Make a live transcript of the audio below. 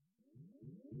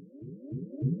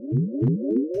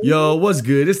Yo, what's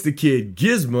good? It's the kid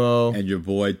Gizmo. And your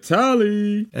boy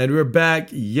Tally. And we're back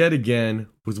yet again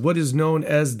with what is known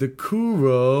as the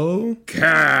Kuro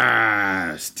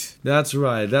Cast. That's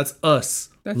right. That's us.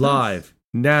 That's live. us.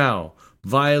 Now.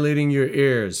 Violating your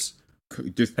ears.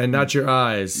 And not your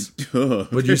eyes.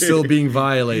 But you're still being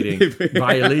violated.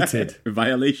 Violations.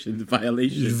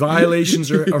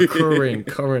 Violations are occurring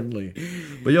currently.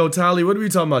 But yo, Tally, what are we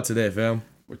talking about today, fam?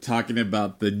 We're talking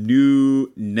about the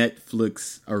new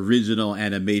Netflix original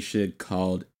animation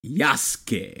called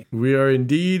Yasuke. We are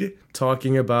indeed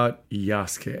talking about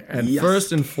Yasuke. And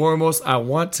first and foremost, I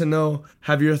want to know,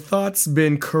 have your thoughts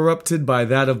been corrupted by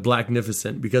that of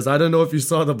Blacknificent? Because I don't know if you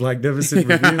saw the Blacknificent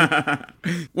review.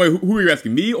 Wait, who are you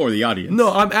asking, me or the audience?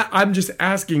 No, I'm just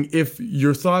asking if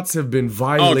your thoughts have been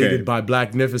violated by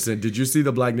Blacknificent. Did you see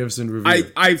the Blacknificent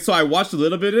review? So I watched a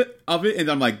little bit of it,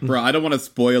 and I'm like, bro, I don't want to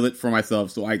spoil it for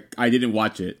myself, so I didn't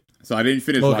watch it. So I didn't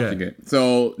finish watching it.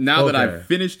 So now that I've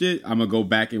finished it, I'm going to go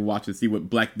back and watch and see what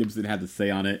Blacknificent had to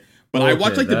say on it. But I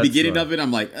watched the beginning of it.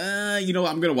 I'm like, I'm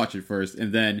going to watch it first.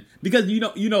 And then, because you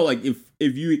know, like if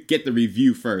you get the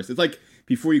review first, it's like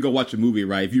before you go watch a movie,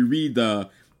 right? If you read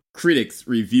the critics'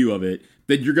 review of it,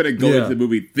 then you're going to go into the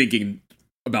movie thinking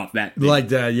about that thing. Like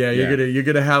that, yeah. You're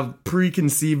gonna have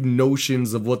preconceived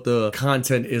notions of what the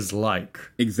content is like.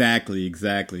 Exactly.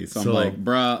 So I'm like,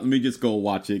 bruh, let me just go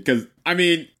watch it. Because, I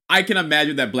mean, I can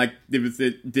imagine that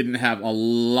Blacknificent didn't have a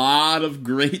lot of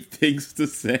great things to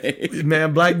say.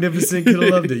 Man, Blacknificent could have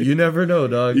loved it. You never know,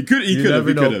 dog. He could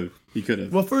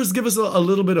have. Well, first, give us a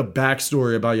little bit of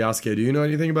backstory about Yasuke. Do you know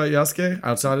anything about Yasuke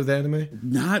outside of the anime?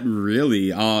 Not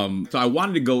really. So I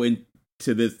wanted to go into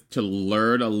this to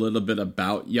learn a little bit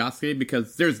about Yasuke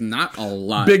because there's not a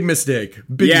lot. Big mistake.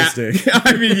 Mistake.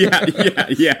 I mean,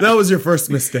 yeah. That was your first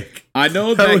mistake. I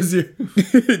know that was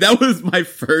that was my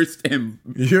first and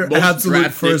your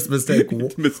absolute first mistake.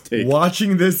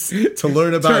 Watching this to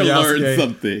learn about Yasuke. Learn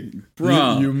something,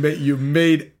 bro. You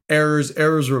made errors.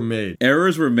 Errors were made.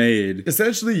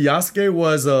 Essentially, Yasuke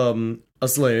was a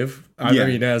slave. I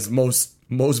mean, as most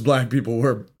black people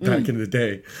were back in the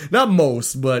day. Not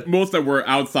most, but most that were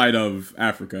outside of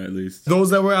Africa, at least. Those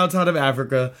that were outside of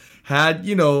Africa had,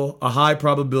 a high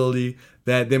probability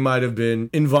that they might have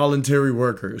been involuntary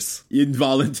workers.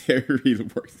 Involuntary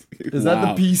workers. Is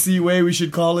that the PC way we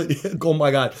should call it? Oh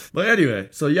my God. But anyway,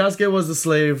 so Yasuke was a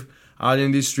slave out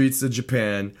in these streets of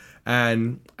Japan.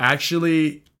 And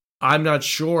actually, I'm not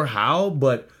sure how,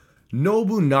 but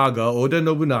Oda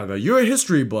Nobunaga, you're a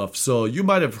history buff, so you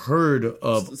might have heard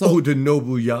of Oda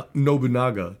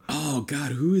Nobunaga. Oh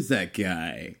God, who is that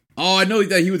guy? Oh, I know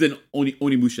that he was in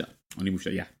Onimusha.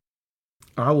 Onimusha, yeah.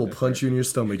 I will punch you in your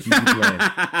stomach. You keep playing.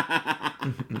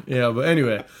 Yeah, but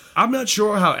anyway, I'm not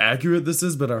sure how accurate this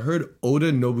is, but I heard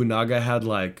Oda Nobunaga had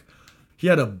a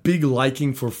big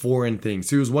liking for foreign things.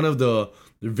 He was one of the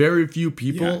very few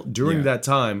people during that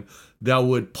time that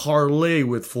would parlay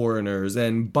with foreigners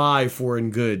and buy foreign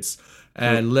goods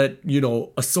and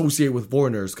associate with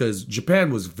foreigners, because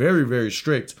Japan was very, very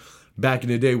strict back in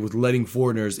the day with letting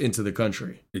foreigners into the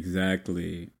country.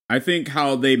 Exactly. I think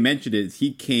how they mentioned it is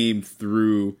he came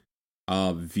through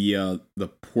via the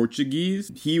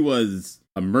Portuguese. He was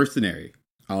a mercenary.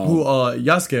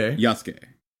 Yasuke? Yasuke.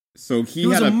 So he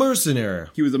was a mercenary.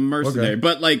 He was a mercenary,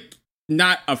 but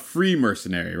not a free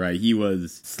mercenary, right? He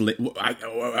was I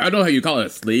don't know how you call it, a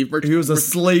slave merchant. He was a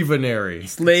slavenary.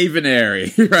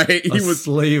 Right? He was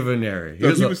slavenary. He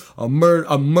was a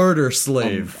murder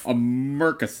slave. A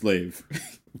merca slave.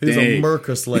 He was a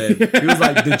merca slave. He was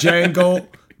like the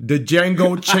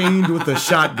Django chained with a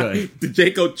shotgun. The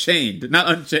Django chained. Not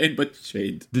unchained, but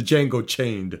chained. The Django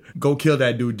chained. Go kill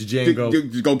that dude, the Django.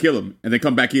 Just go kill him, and then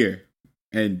come back here.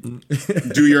 And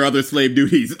do your other slave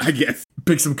duties, I guess.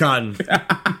 Pick some cotton.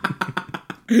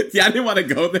 See, I didn't want to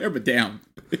go there, but damn.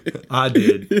 I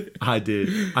did.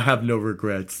 I have no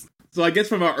regrets. So I guess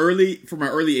from an early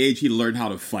age, he learned how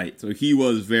to fight. So he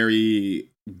was very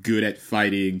good at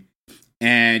fighting.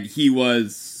 And he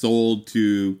was sold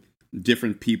to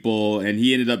different people. And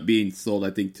he ended up being sold, I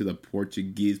think, to the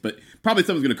Portuguese. But probably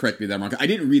someone's going to correct me that wrong. I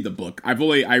didn't read the book. I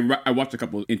watched a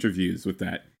couple of interviews with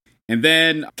that. And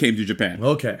then came to Japan.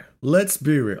 Okay, let's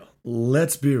be real.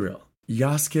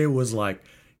 Yasuke was like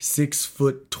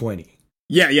 6'20".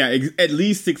 Yeah, at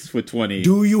least 6'20".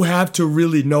 Do you have to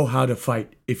really know how to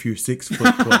fight if you're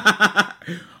 6'20"?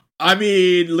 I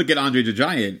mean, look at Andre the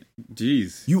Giant.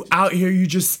 Jeez. You out here, you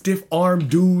just stiff-armed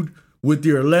dude with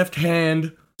your left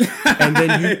hand, and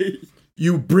then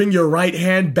you bring your right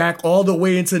hand back all the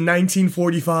way into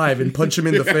 1945 and punch him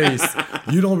in the face.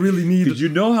 You don't really need... Did you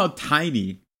know how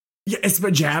tiny Yeah,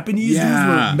 but Japanese dudes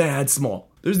were mad small.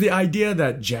 There's the idea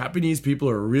that Japanese people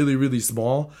are really, really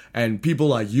small, and people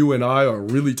like you and I are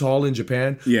really tall in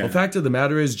Japan. Yeah. The fact of the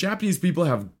matter is, Japanese people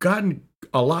have gotten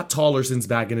a lot taller since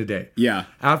back in the day. Yeah.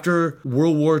 After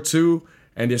World War II,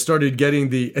 and they started getting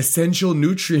the essential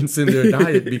nutrients in their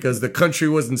diet because the country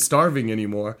wasn't starving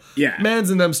anymore. Yeah. Mans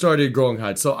and them started growing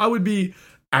height. So I would be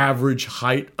average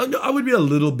height. I would be a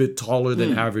little bit taller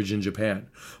than average in Japan.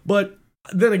 But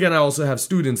then again, I also have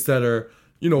students that are,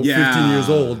 15 years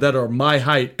old that are my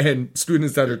height and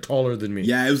students that are taller than me.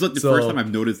 Yeah, it was like the first time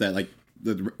I've noticed that, like,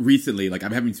 recently, like,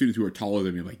 I'm having students who are taller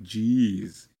than me. I'm like,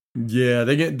 geez. Yeah,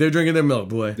 they're drinking their milk,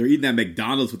 boy. They're eating that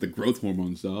McDonald's with the growth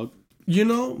hormones, dog.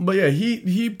 But yeah,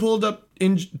 he pulled up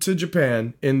into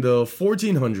Japan in the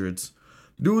 1400s.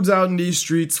 Dude's out in these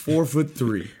streets,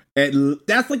 4'3". And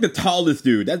that's like the tallest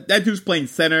dude. That dude's playing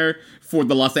center for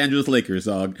the Los Angeles Lakers,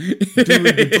 dog. Dude,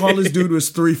 the tallest dude was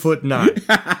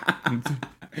 3'9".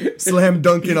 Slam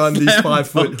dunking on these 5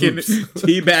 foot hoops.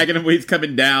 Teabagging him when he's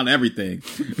coming down, everything.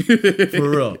 For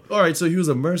real. All right, so he was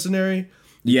a mercenary.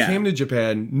 He came to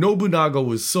Japan. Nobunaga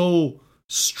was so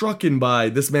strucken by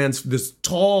this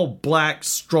tall, black,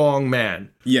 strong man.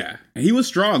 Yeah, and he was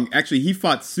strong. Actually, he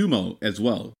fought sumo as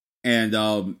well. And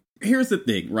here's the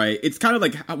thing, right? It's kind of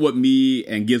like what me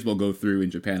and Gizmo go through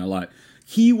in Japan a lot.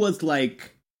 He was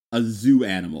like a zoo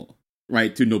animal,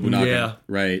 right? To Nobunaga,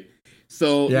 right?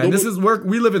 So and this is work.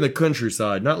 We live in the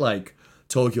countryside, not like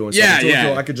Tokyo and stuff. In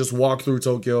Tokyo, I could just walk through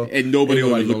Tokyo and nobody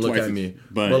will look at me.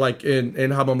 But like in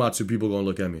Hamamatsu, people gonna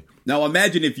look at me. Now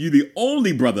imagine if you the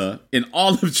only brother in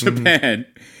all of Japan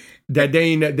that they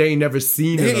ain't never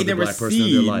seen another black person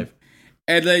in their life.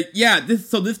 And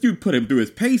this dude put him through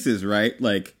his paces, right?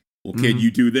 Like, well, can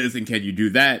you do this and can you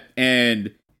do that?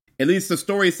 And at least the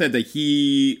story said that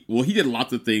he did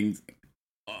lots of things.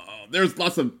 There's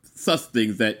lots of sus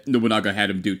things that Nobunaga had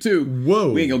him do too.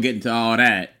 Whoa. We ain't gonna get into all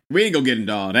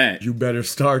that. You better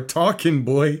start talking,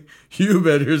 boy. You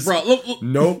better. Bro, look.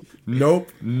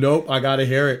 Nope. I gotta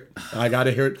hear it.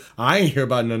 I ain't hear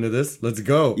about none of this. Let's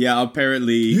go. Yeah,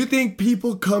 apparently. You think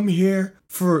people come here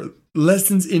for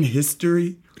lessons in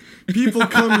history? People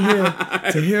come here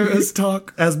to hear us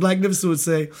talk, as Black Nipsey would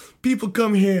say. People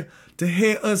come here to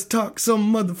hear us talk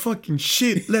some motherfucking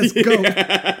shit. Let's go.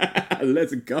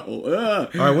 Let's go. All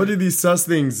right, what did these sus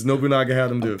things Nobunaga had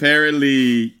him do?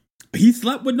 Apparently, he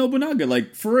slept with Nobunaga,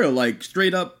 like, for real, like,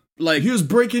 straight up, like... He was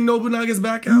breaking Nobunaga's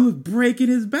back out? He was breaking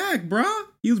his back, bro.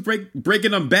 He was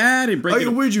breaking him bad and breaking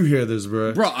him... Where'd you hear this,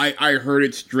 bro? Bro, I heard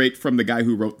it straight from the guy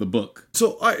who wrote the book.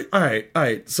 So, all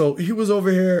right. So, he was over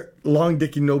here long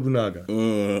dicking Nobunaga.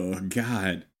 Oh,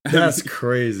 God. That's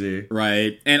crazy.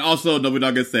 Right. And also,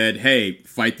 Nobunaga said, hey,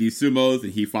 fight these sumos,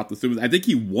 and he fought the sumos. I think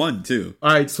he won, too.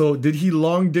 All right, so did he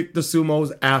long dick the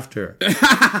sumos after?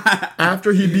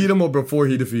 After he beat him or before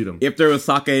he defeated him? If there was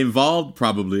sake involved,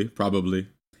 probably.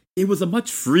 It was a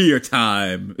much freer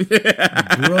time.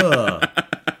 Bruh.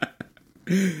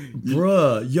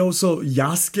 Yo, so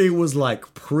Yasuke was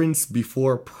like Prince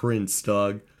before Prince,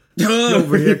 dog. He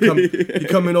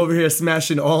coming over here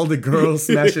smashing all the girls,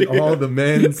 smashing all the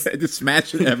men. Just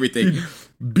smashing everything.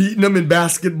 Beating them in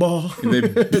basketball. And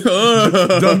then,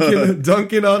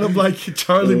 dunking on him like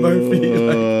Charlie Murphy.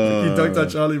 Like, he dunked on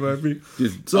Charlie Murphy.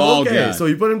 So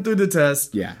he put him through the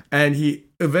test. Yeah. And he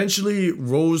eventually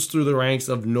rose through the ranks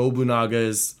of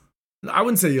Nobunaga's, I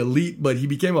wouldn't say elite, but he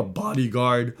became a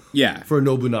bodyguard for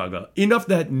Nobunaga. Enough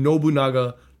that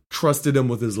Nobunaga trusted him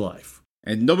with his life.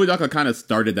 And Nobunaga kind of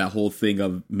started that whole thing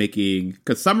of making...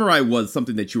 Because samurai was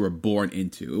something that you were born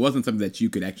into. It wasn't something that you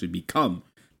could actually become.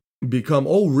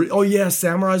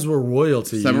 Samurais were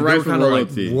royalty. Samurais were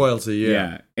royalty. Like royalty,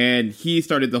 yeah. And he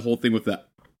started the whole thing with the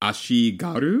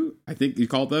Ashigaru, I think you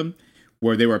called them,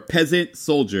 where they were peasant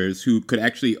soldiers who could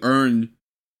actually earn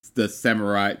the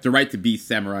right to be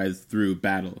samurais through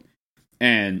battle.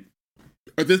 And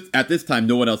at this time,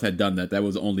 no one else had done that. That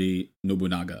was only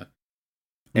Nobunaga.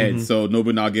 And so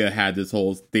Nobunaga had this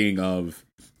whole thing of,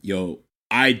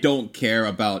 I don't care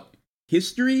about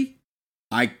history.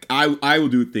 I will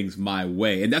do things my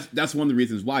way. And that's one of the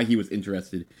reasons why he was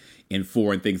interested in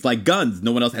foreign things like guns.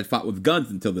 No one else had fought with guns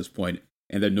until this point.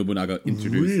 And then Nobunaga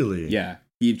introduced... Really? Yeah.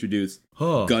 He introduced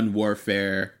gun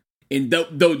warfare. And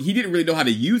though he didn't really know how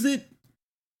to use it,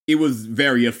 it was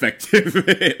very effective.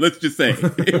 Let's just say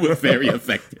it was very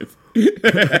effective.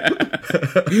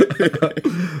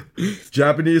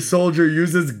 Japanese soldier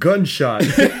uses gunshot.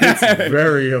 It's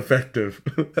very effective.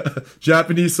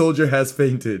 Japanese soldier has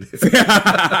fainted.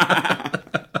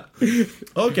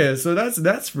 Okay, so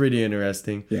that's pretty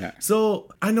interesting. Yeah. So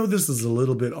I know this is a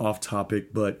little bit off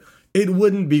topic, but it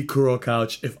wouldn't be Kuro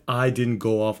Couch if I didn't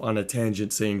go off on a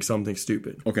tangent saying something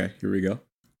stupid. Okay, here we go.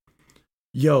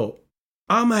 Yo,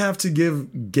 I'm gonna have to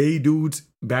give gay dudes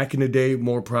back in the day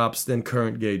more props than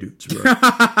current gay dudes, bro.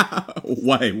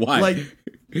 Why? Like,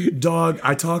 dog,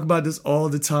 I talk about this all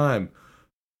the time.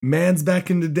 Mans back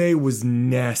in the day was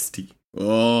nasty.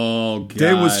 Oh, God.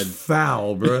 They was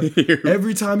foul, bro.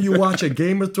 Every time you watch a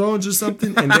Game of Thrones or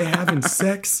something and they having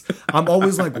sex, I'm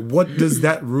always like, what does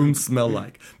that room smell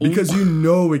like? Because you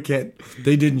know it can't.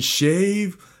 They didn't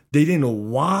shave. They didn't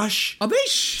wash. Are they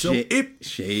shaved?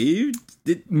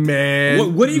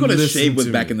 Man, what are you going to shave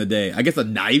with back in the day? I guess a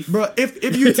knife, bro. If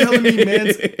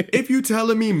you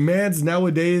telling me mans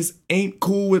nowadays ain't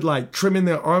cool with like trimming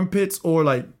their armpits or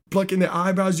like plucking their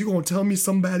eyebrows, you gonna tell me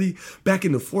somebody back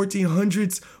in the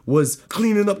 1400s was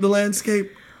cleaning up the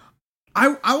landscape?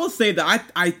 I will say that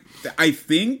I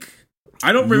think.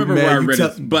 I don't remember where I read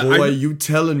it, but boy, you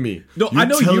telling me? No, I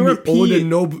know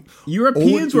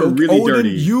Europeans were really dirty.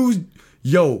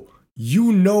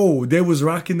 You know they was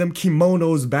rocking them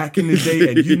kimonos back in the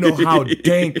day, and you know how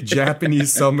dank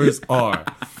Japanese summers are.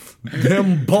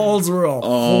 Them balls were a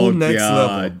whole next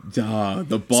level.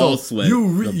 The ball sweat.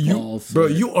 Bro,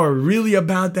 you are really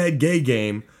about that gay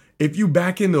game. If you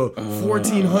back in the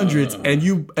 1400s and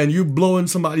you blowing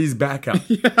somebody's back out.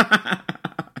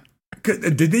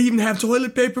 Did they even have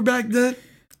toilet paper back then?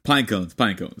 Pine cones.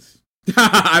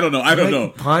 I don't know.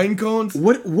 Pine cones?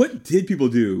 What did people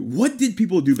do? What did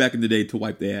people do back in the day to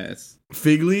wipe their ass?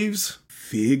 Fig leaves?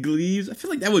 Fig leaves? I feel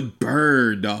like that would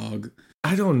burn, dog.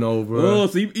 I don't know, bro. Oh,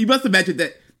 so you must imagine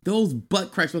that those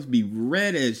butt cracks must be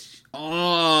red as...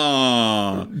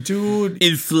 Oh. Dude.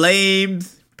 Inflamed.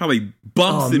 Probably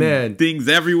bumps and things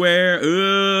everywhere.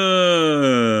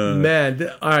 Ugh.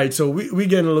 Man, all right, so we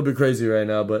getting a little bit crazy right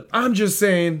now, but I'm just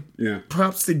saying,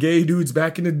 props to gay dudes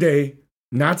back in the day.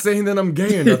 Not saying that I'm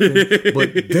gay or nothing,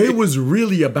 but they was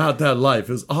really about that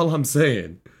life, is all I'm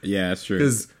saying. Yeah, that's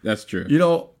true. That's true. You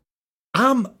know,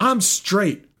 I'm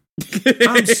straight.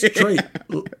 I'm straight.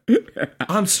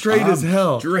 I'm straight as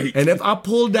hell. Straight. And if I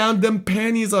pull down them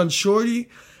panties on Shorty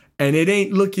and it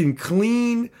ain't looking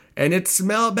clean and it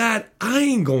smell bad, I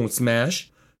ain't gonna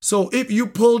smash. So if you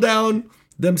pull down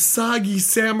them soggy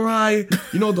samurai,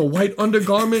 you know, the white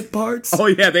undergarment parts. Oh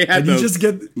yeah, they had those. You just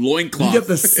get loincloths. You get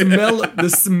the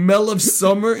smell of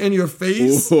summer in your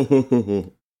face.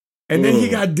 And then he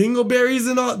got dingleberries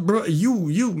and all, bro.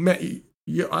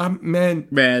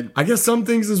 Man. I guess some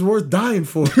things is worth dying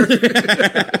for.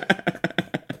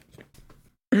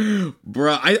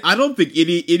 Bro, I don't think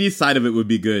any side of it would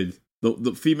be good.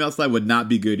 The female side would not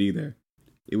be good either.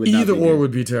 It would either or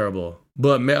would be terrible.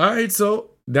 But man, all right, so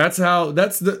that's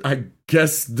I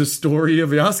guess the story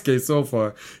of Yasuke so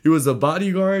far. He was a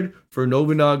bodyguard for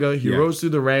Nobunaga. He rose through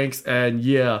the ranks, and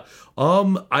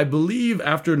I believe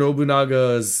after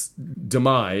Nobunaga's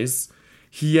demise,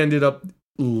 he ended up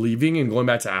leaving and going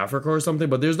back to Africa or something,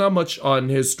 but there's not much on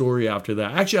his story after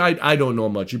that. Actually, I don't know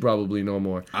much. You probably know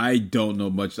more. I don't know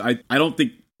much. I don't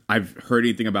think I've heard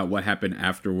anything about what happened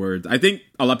afterwards. I think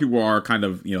a lot of people are kind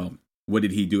of, what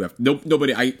did he do after?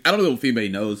 Nobody. I don't know if anybody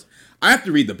knows. I have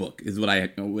to read the book. Is what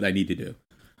I need to do.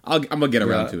 I'm gonna get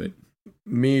around to it.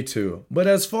 Me too. But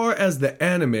as far as the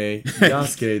anime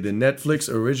Yasuke, the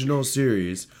Netflix original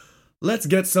series, let's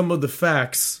get some of the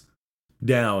facts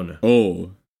down.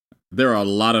 Oh, there are a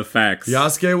lot of facts.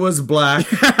 Yasuke was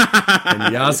black,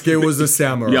 and Yasuke was a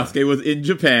samurai. Yasuke was in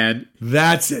Japan.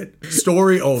 That's it.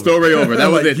 Story over. That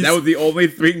was it. That was the only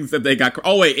things that they got.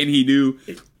 Oh wait, and he knew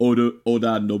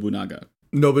Oda Nobunaga.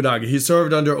 He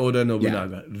served under Oda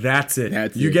Nobunaga. Yeah. That's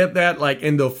it. You get that like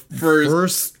in the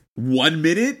first 1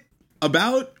 minute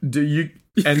about? And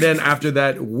then after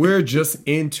that, we're just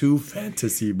into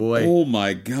fantasy, boy. Oh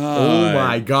my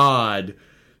god.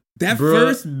 That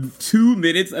first 2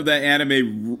 minutes of that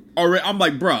anime, already, I'm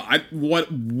like, bro,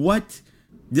 what?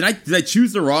 Did I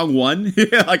choose the wrong one?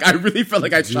 Like, I really felt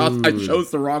like I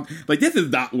chose the wrong. Like, this is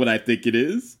not what I think it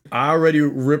is. I already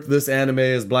ripped this anime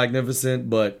as Blacknificent,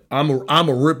 but I'm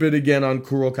a rip it again on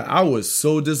Kurokai. I was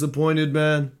so disappointed,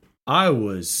 man. I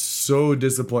was so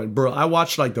disappointed, bro. I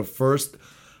watched like the first.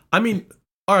 I mean,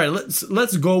 all right,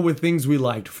 let's go with things we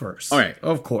liked first. All right,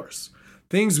 of course.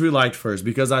 Things we liked first,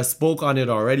 because I spoke on it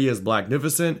already as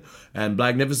Blacknificent, and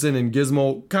Blacknificent and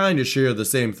Gizmo kind of share the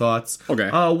same thoughts. Okay.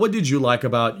 What did you like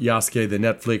about Yasuke, the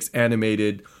Netflix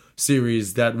animated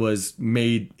series that was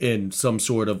made in some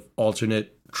sort of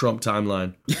alternate Trump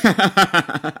timeline?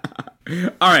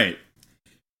 All right.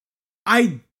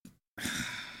 I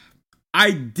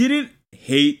didn't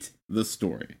hate the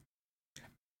story.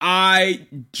 I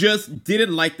just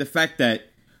didn't like the fact that,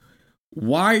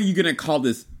 why are you going to call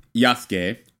this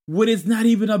Yasuke, when it's not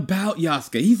even about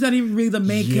Yasuke. He's not even really the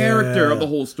main character of the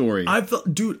whole story. I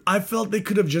felt they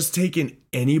could have just taken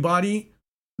anybody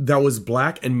that was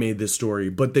black and made this story,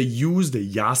 but they used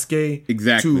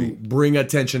Yasuke to bring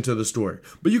attention to the story.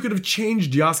 But you could have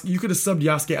changed Yasuke. You could have subbed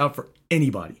Yasuke out for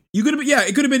anybody. You could have,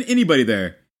 it could have been anybody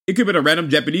there. It could have been a random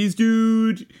Japanese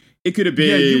dude. It could have been...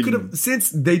 Yeah, you could have...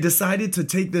 Since they decided to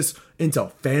take this into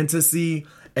fantasy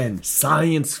and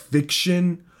science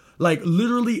fiction, like,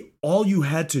 literally all you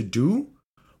had to do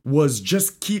was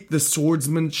just keep the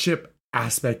swordsmanship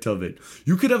aspect of it.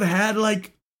 You could have had,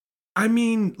 like,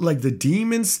 the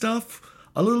demon stuff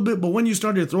a little bit, but when you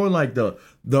started throwing, like, the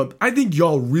I think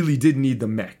y'all really did need the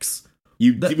mechs.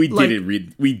 We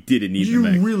didn't need the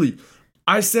mechs.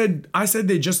 I said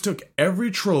they just took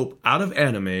every trope out of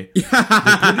anime, they put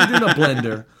it in a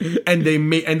blender,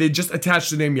 and they just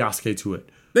attached the name Yasuke to it.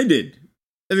 They did.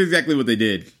 That's exactly what they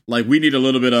did. Like, we need a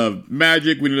little bit of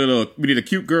magic. We need a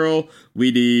cute girl.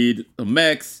 We need the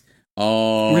mechs.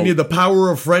 We need the power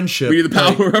of friendship. We need the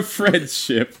power of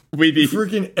friendship. We need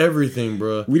freaking everything,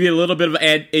 bro. We need a little bit of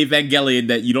Evangelion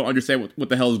that you don't understand what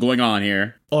the hell is going on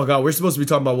here. Oh god, we're supposed to be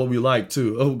talking about what we like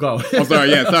too. Oh god. Oh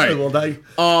sorry, yeah, sorry.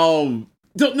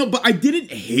 No, but I didn't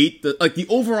hate the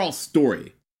overall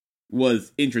story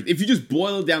was interesting. If you just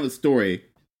boil down the story,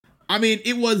 I mean,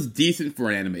 it was decent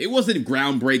for an anime. It wasn't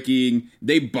groundbreaking.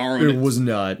 They borrowed it. It was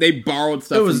not. They borrowed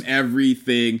stuff from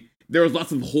everything. There was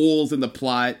lots of holes in the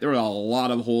plot. There were a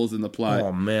lot of holes in the plot.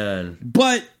 Oh, man.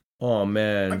 But... Oh,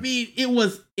 man. I mean, it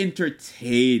was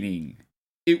entertaining.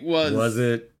 It was... Was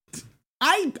it?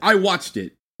 I watched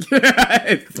it.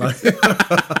 Damn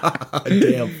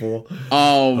fool.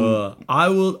 I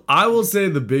will say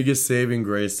the biggest saving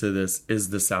grace to this is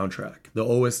the soundtrack. The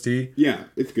OST. Yeah,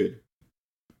 it's good.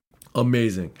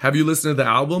 Amazing. Have you listened to the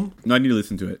album? No, I need to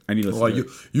listen to it. You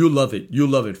love it. You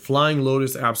love it. Flying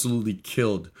Lotus absolutely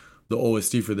killed the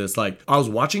OST for this. Like, I was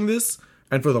watching this,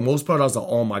 and for the most part, I was like,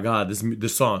 "Oh my god,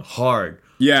 this song hard."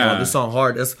 Yeah, this song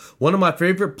hard. That's one of my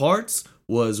favorite parts.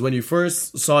 Was when you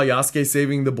first saw Yasuke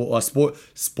saving the spoilers.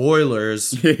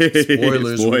 Spoilers.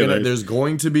 There's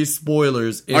going to be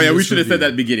spoilers. Oh yeah, we should have said that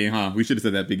at the beginning, huh? We should have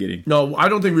said that at the beginning. No, I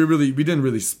don't think we didn't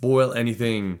really spoil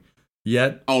anything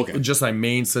yet. Oh, okay, just like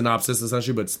main synopsis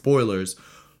essentially, but spoilers.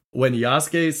 When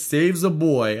Yasuke saves a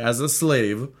boy as a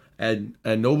slave, and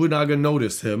Nobunaga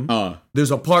noticed him, there's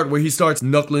a part where he starts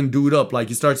knuckling dude up, like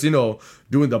he starts,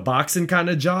 doing the boxing kind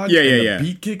of jog. The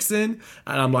beat kicks in,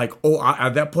 and I'm like,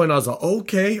 at that point I was like,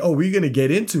 okay, we're gonna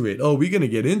get into it.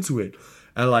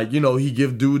 And like, he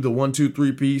give dude the 1, 2,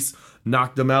 3 piece,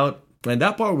 knocked him out, and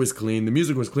that part was clean. The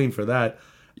music was clean for that,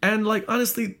 and like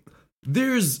honestly,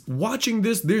 there's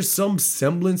some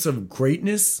semblance of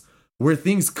greatness where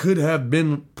things could have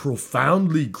been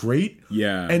profoundly great.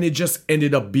 Yeah. And it just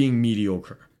ended up being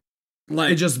mediocre.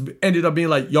 Like, it just ended up being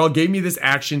like, y'all gave me this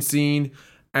action scene,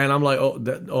 and I'm like,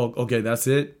 okay, that's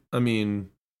it? I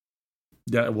mean,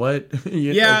 that what?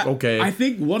 Yeah. Okay. I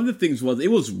think one of the things was,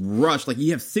 it was rushed. Like, you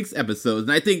have 6 episodes,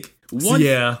 and I think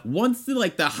once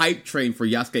the hype train for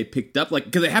Yasuke picked up, like,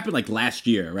 because it happened, like, last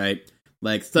year, right?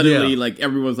 Like, suddenly, like,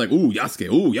 everyone's like, ooh,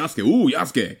 Yasuke, ooh, Yasuke, ooh,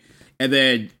 Yasuke. And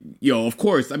then, of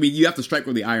course, I mean, you have to strike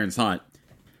where the iron's hot.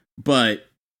 But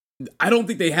I don't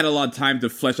think they had a lot of time to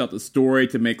flesh out the story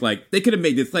to make, like, they could have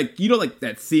made this, like, like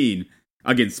that scene,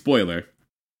 again, spoiler,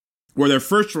 where they're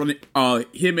first running,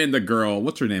 him and the girl,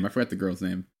 what's her name? I forgot the girl's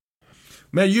name.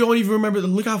 Man, you don't even remember,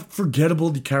 look how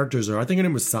forgettable the characters are. I think her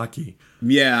name was Saki.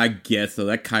 Yeah, I guess so.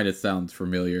 That kind of sounds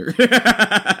familiar.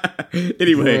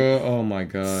 Anyway. Oh my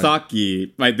god.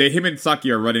 Saki, like, him and Saki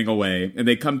are running away, and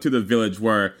they come to the village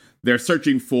where they're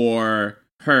searching for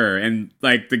her, and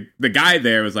like the guy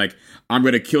there was like, I'm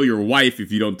gonna kill your wife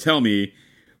if you don't tell me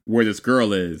where this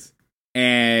girl is.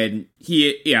 And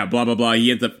blah blah blah, he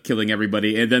ends up killing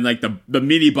everybody, and then like the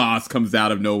mini boss comes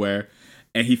out of nowhere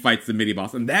and he fights the mini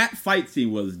boss, and that fight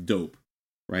scene was dope,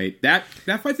 right? That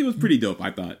fight scene was pretty dope,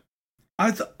 I thought.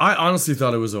 I honestly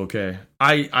thought it was okay.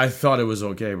 I thought it was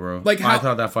okay, bro. Like, I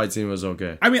thought that fight scene was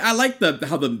okay. I mean, I like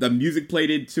how the music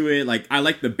played into it. Like, I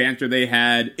like the banter they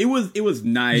had. It was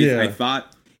nice, I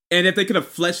thought. And if they could have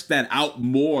fleshed that out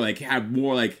more, like have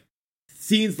more like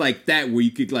scenes like that where you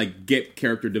could like get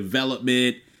character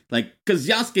development, like, because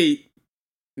Yasuke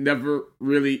never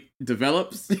really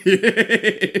develops.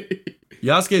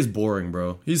 Yasuke is boring,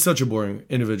 bro. He's such a boring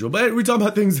individual. But we talk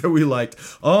about things that we liked.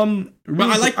 But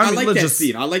I like that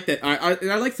scene. I like that. I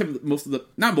like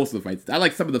not most of the fights. I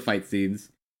like some of the fight scenes.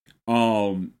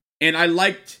 And I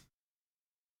liked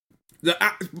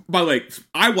by the way,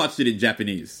 I watched it in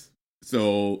Japanese,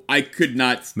 so I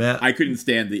couldn't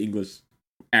stand the English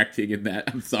acting in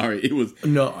that. I'm sorry. It was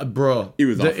bro. It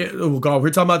was awful. Oh God, we're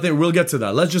talking about that. We'll get to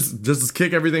that. Let's just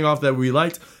kick everything off that we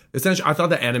liked. Essentially, I thought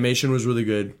the animation was really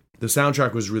good. The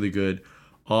soundtrack was really good.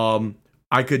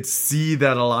 I could see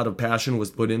that a lot of passion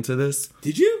was put into this.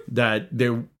 Did you?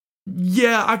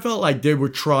 I felt like they were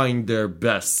trying their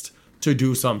best to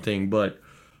do something, but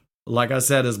like I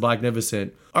said, as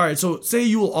Blacknificent. All right, so say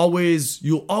you'll always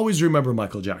remember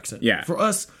Michael Jackson. Yeah. For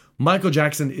us, Michael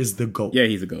Jackson is the GOAT. Yeah,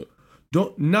 he's a GOAT.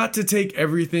 Not to take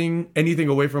anything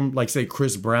away from, like, say,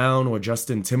 Chris Brown or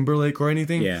Justin Timberlake or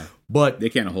anything. Yeah. But they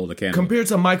can't hold a candle. Compared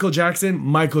to Michael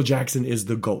Jackson is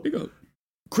the GOAT. The GOAT.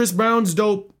 Chris Brown's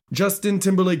dope. Justin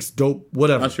Timberlake's dope.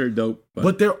 Whatever. Usher dope.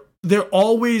 But they're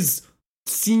always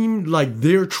seem like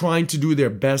they're trying to do their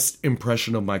best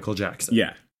impression of Michael Jackson.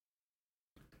 Yeah.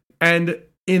 And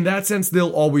in that sense,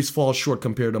 they'll always fall short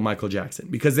compared to Michael Jackson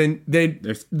because then they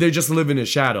just live in his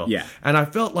shadow. Yeah. And I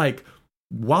felt like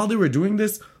while they were doing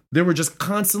this, they were just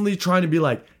constantly trying to be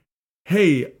like,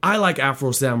 hey, I like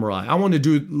Afro Samurai. I want to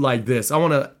do like this.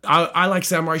 I like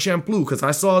Samurai Champloo because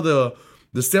I saw the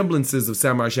semblances of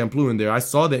Samurai Champloo in there. I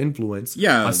saw the influence.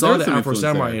 Yeah. I saw the Afro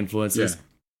Samurai influences. Yeah.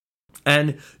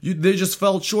 And they just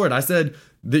fell short. I said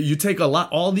that you take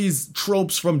all these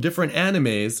tropes from different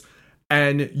animes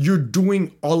and you're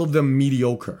doing all of them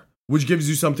mediocre, which gives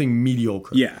you something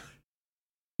mediocre. Yeah.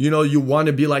 You want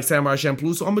to be like Samurai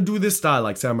Champloo, so I'm going to do this style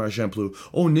like Samurai Champloo.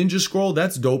 Oh, Ninja Scroll,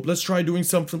 that's dope. Let's try doing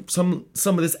some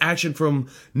of this action from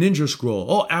Ninja Scroll.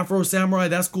 Oh, Afro Samurai,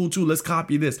 that's cool too. Let's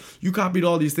copy this. You copied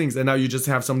all these things, and now you just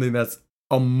have something that's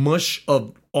a mush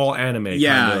of all anime.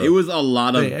 Yeah, it was a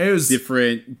lot of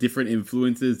different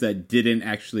influences that didn't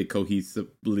actually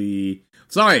cohesively.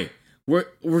 Sorry,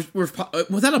 was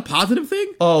that a positive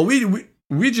thing? Oh, we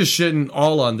just shitting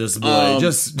all on this boy.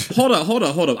 Just hold up.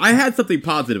 I had something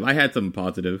positive. I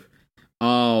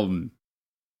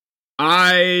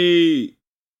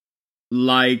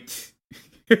liked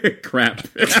crap.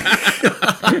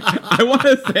 I want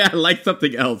to say I liked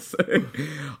something else.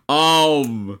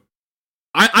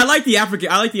 I like the African.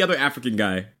 I like the other African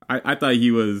guy. I thought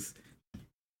he was.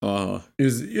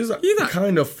 He's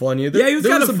kind of funny. He was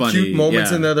kind of funny. There were some cute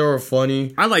moments in there that were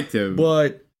funny. I liked him,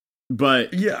 but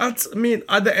yeah,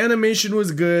 the animation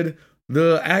was good.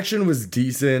 The action was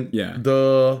decent. Yeah.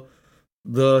 The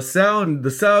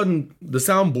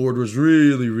soundboard was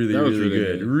really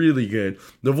good. Really good.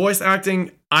 The voice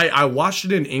acting, I watched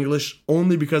it in English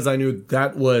only because I knew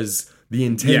that was the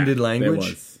intended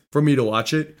language for me to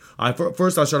watch it.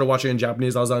 First I started watching it in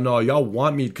Japanese. I was like, no, y'all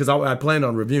want me, because I planned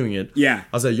on reviewing it. Yeah.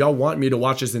 I was like, y'all want me to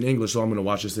watch this in English, so I'm going to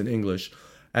watch this in English.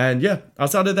 And yeah,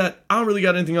 outside of that, I don't really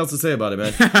got anything else to say about it,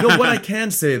 man. What I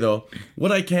can say though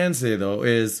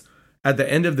is at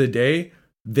the end of the day,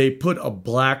 they put a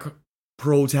black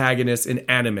protagonist in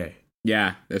anime.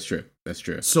 Yeah, that's true.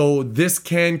 So this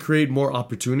can create more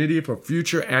opportunity for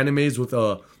future animes with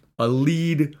a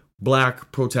lead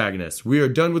black protagonist. We are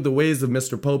done with the ways of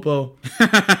Mr. Popo.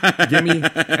 Gimme.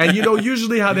 And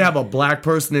usually how they have a black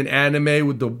person in anime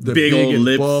with the big old and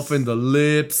lips. Buff and the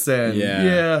lips and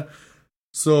yeah.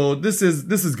 So this is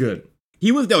good.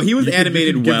 He was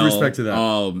animated well. Give respect to that.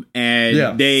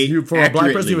 For a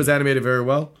black person, he was animated very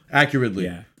well, accurately.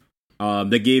 Yeah.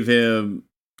 They gave him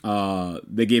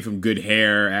good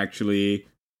hair like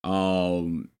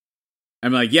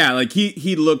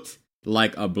he looked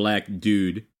like a black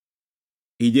dude.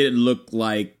 He didn't look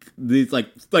like these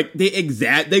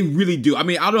they really do. I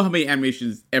mean, I don't know how many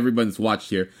animations everyone's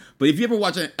watched here, but if you ever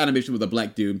watch an animation with a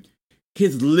black dude,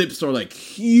 his lips are like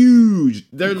huge.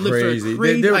 Their lips are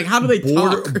crazy. Like, how do they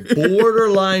talk?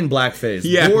 Borderline blackface.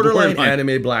 Yeah, borderline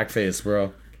anime blackface,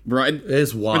 bro. Bro,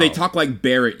 it's wild. Or they talk like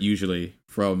Barrett usually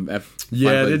from F.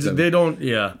 Yeah, they don't.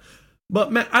 Yeah.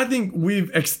 But man, I think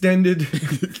we've extended.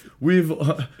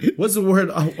 What's the word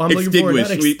I'm looking for?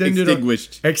 Not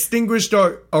extinguished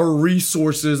our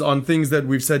resources on things that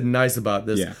we've said nice about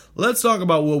this. Yeah. Let's talk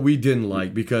about what we didn't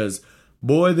like, because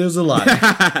boy, there's a lot.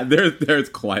 there's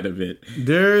quite a bit.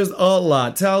 There's a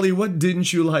lot. Tally, what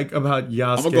didn't you like about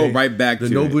Yasuke? I'm gonna go right back to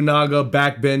the Nobunaga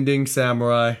backbending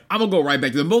samurai. I'm gonna go right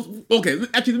back to the most. Okay,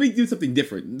 actually, let me do something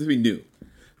different. Something new.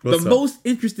 What's the most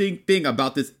interesting thing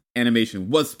about this animation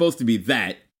was supposed to be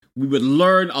that we would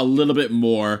learn a little bit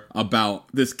more about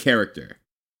this character.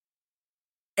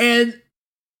 And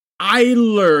I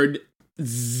learned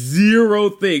zero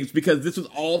things because this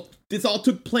all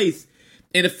took place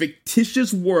in a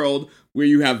fictitious world where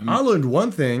you have... I learned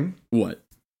one thing. What?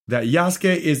 That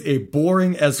Yasuke is a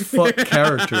boring as fuck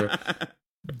character.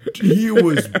 He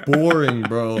was boring,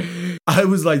 bro. I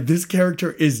was like, this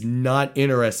character is not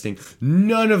interesting.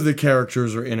 None of the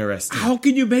characters are interesting. How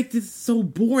can you make this so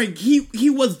boring? He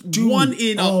was one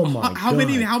in how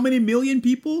many million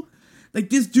people? Like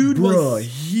this dude was.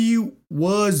 He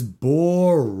was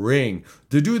boring.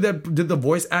 The dude that did the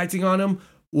voice acting on him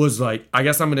was like, I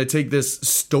guess I'm gonna take this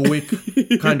stoic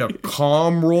kind of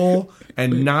calm role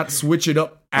and not switch it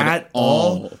up at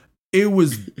all. It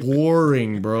was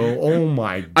boring, bro. Oh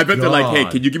my god. I bet they're like, hey,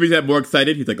 can you give me that more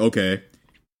excited? He's like, okay.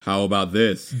 How about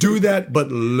this? Do that, but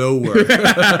lower.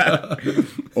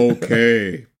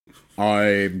 Okay.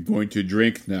 I'm going to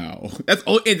drink now. That's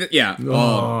all.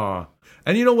 Yeah.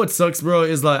 And you know what sucks, bro,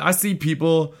 is like I see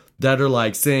people that are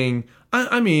like saying,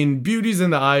 I mean, beauty's in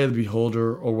the eye of the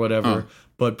beholder or whatever,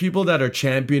 but people that are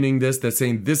championing this, that's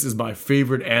saying this is my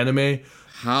favorite anime.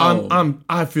 How?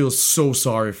 I feel so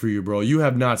sorry for you, bro. You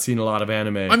have not seen a lot of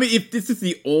anime. I mean, if this is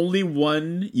the only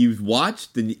one you've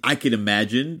watched, then I can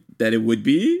imagine that it would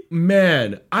be.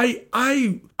 Man, I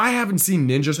haven't seen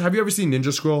Ninja. Have you ever seen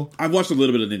Ninja Scroll? I've watched a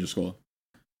little bit of Ninja Scroll.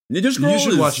 Ninja Scroll. You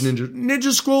should watch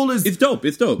Ninja Scroll is. It's dope.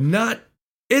 It's dope.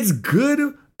 It's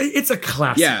good. It's a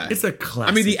classic. Yeah. It's a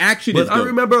classic. I mean, the action is dope. I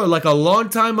remember like a long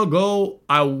time ago,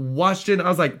 I watched it and I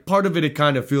was like, part of it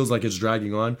kind of feels like it's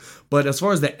dragging on. But as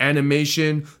far as the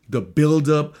animation, the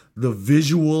build-up, the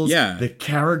visuals, the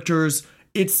characters,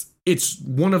 it's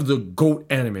one of the GOAT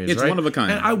animes, It's right? one of a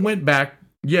kind. And I went back,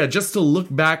 just to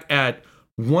look back at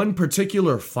one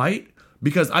particular fight,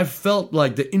 because I felt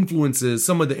like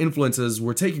some of the influences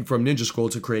were taken from Ninja Scroll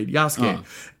to create Yasuke.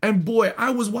 And boy, I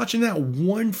was watching that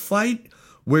one fight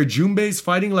where Junbei's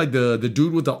fighting like the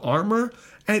dude with the armor,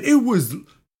 and it was,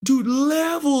 dude,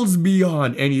 levels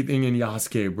beyond anything in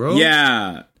Yasuke, bro.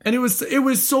 Yeah. And it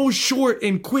was so short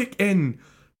and quick, and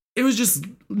it was just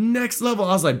next level.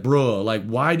 I was like, bro, like,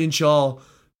 why didn't y'all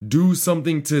do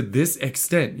something to this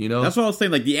extent, you know? That's what I was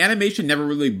saying. Like, the animation never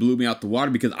really blew me out the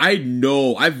water because I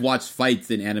know I've watched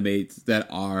fights in animes that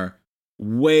are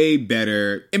way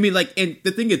better. I mean, like, and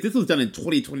the thing is, this was done in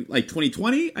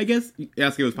 2020, I guess.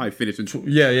 Yasuke was probably finished in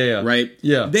Yeah. Right?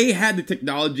 Yeah. They had the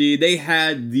technology, they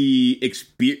had the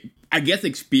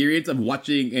experience of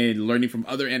watching and learning from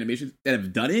other animations that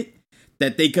have done it,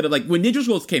 that they could have, like, when Ninja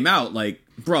Scrolls came out, like,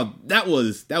 bro, that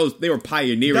was they were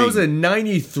pioneering. That was in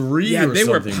 93 or they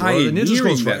something, were pioneering. The Ninja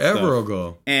Scrolls forever stuff.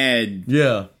 ago. And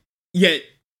yet,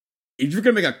 if you're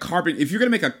gonna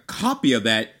make a copy of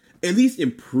that, at least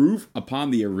improve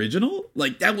upon the original.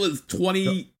 Like, that was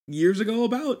 20 years ago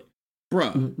about.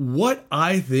 Bruh. What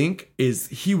I think is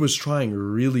he was trying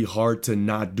really hard to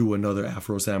not do another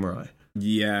Afro Samurai.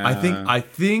 Yeah.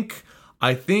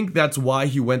 I think that's why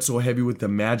he went so heavy with the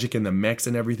magic and the mechs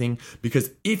and everything.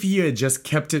 Because if he had just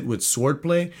kept it with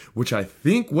swordplay, which I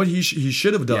think what he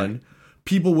should have done,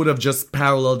 people would have just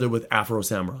paralleled it with Afro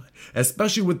Samurai.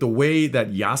 Especially with the way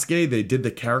that Yasuke, they did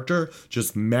the character,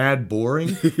 just mad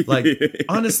boring. Like,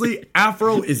 honestly,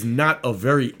 Afro is not a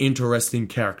very interesting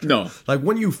character. No. Like,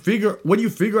 when you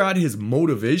figure out his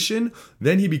motivation,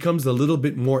 then he becomes a little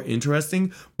bit more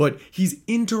interesting. But he's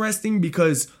interesting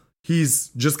because he's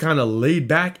just kind of laid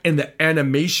back, and the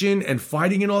animation and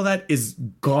fighting and all that is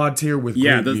god tier with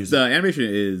great music. The animation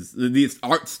is the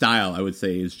art style. I would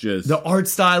say is just the art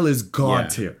style is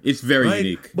god tier. It's very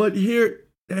unique. But here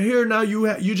now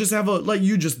you just have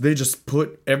they just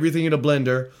put everything in a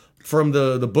blender from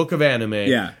the book of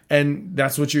anime. And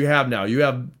that's what you have now. You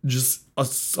have just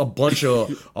a bunch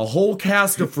of a whole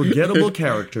cast of forgettable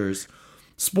characters.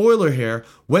 Spoiler here: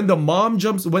 when the mom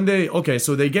jumps,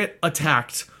 so they get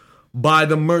attacked by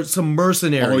some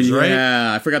mercenaries, right?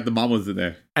 Yeah, I forgot the mom was in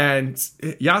there. And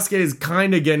Yasuke is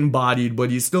kind of getting bodied, but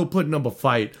he's still putting up a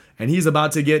fight, and he's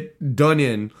about to get done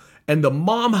in. And the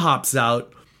mom hops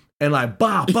out and like,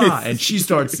 bah, and she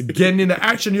starts getting into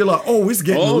action. You're like, oh, it's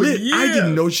getting lit. Yeah. I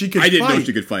didn't know she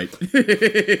could fight.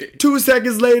 2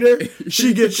 seconds later,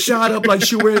 she gets shot up like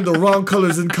she wearing the wrong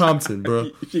colors in Compton,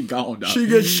 bro. She gone now. She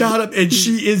gets shot up and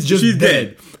she's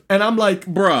dead. And I'm like,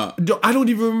 bruh, I don't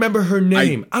even remember her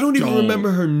name. I don't even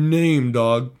remember her name,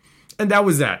 dog. And that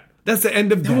was that. That's the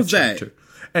end of that chapter.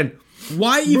 And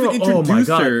why even introduce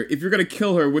her if you're going to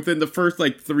kill her within the first,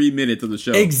 3 minutes of the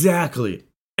show? Exactly.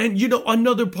 And,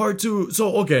 another part too.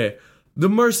 So, okay, the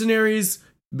mercenaries,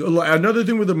 another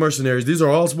thing with the mercenaries, these are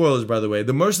all spoilers, by the way.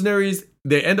 The mercenaries,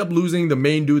 they end up losing the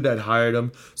main dude that hired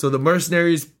them. So the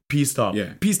mercenaries peaced out.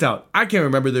 I can't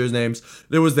remember their names.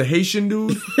 There was the Haitian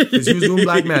dude, because he was doing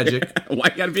black magic. Why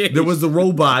gotta be Haitian? There was the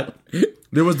robot.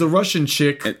 There was the Russian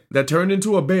chick that turned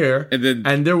into a bear.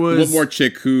 And there was one more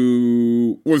chick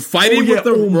who was fighting with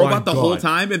the robot the whole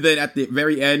time. And then at the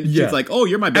very end, she's like, "Oh,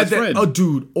 you're my best friend." Oh,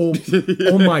 dude.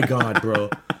 Oh my God, bro.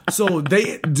 So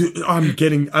I'm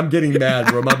getting mad,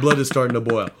 bro. My blood is starting to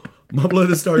boil.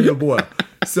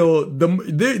 So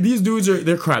these dudes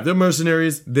they're crap. They're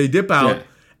mercenaries. They dip out. Yeah.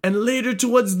 And later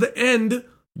towards the end,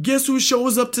 guess who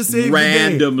shows up to save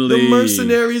randomly. The day?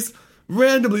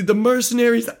 The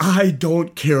mercenaries I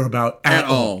don't care about at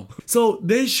all. So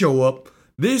they show up,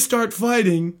 they start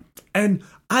fighting, and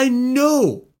I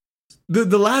know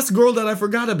the last girl that I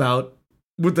forgot about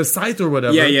with the scythe or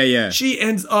whatever. Yeah. She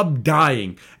ends up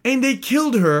dying. And they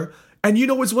killed her. And you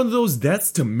know, it's one of those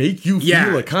deaths to make you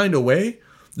feel a kind of way.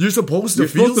 You're supposed to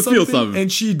feel something.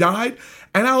 And she died.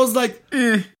 And I was like,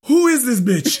 who is this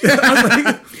bitch? I was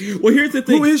like, well, here's the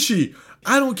thing. Who is she?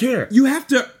 I don't care. You have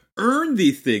to earn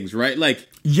these things, right? Like,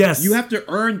 yes, you have to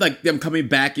earn like them coming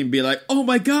back and be like, oh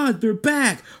my God, they're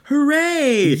back.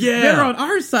 Hooray. Yeah. They're on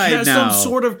our side now.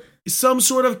 Some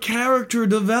sort of character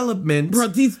development.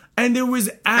 Bro, and there was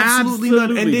absolutely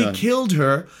none. And they killed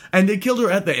her. And they killed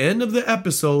her at the end of the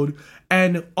episode.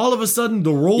 And all of a sudden,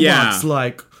 the robot's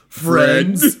like,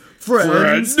 friends.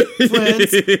 And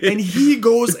he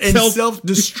goes and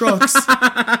self-destructs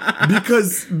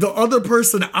because the other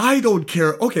person, I don't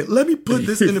care. Okay, let me put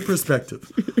this into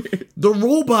perspective. The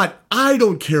robot I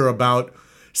don't care about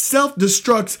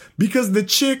self-destructs because the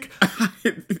chick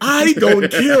I don't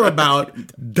care about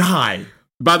die.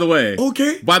 By the way, when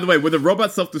the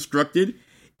robot self-destructed,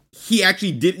 he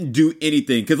actually didn't do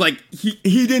anything because like he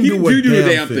didn't do a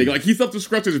damn thing. Like he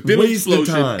self-destructed, there's been an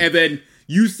explosion, and then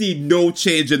you see no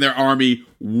change in their army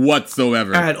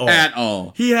whatsoever. At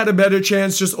all. He had a better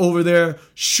chance just over there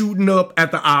shooting up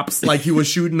at the ops like he was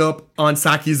shooting up on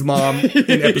Saki's mom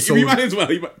in episode 2. He might as well.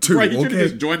 Right, he should have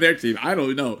just joined their team. I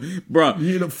don't know. Bro.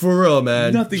 You know, for real,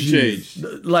 man. Nothing changed.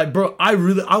 Like, bro, I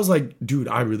was like, dude,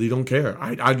 I really don't care.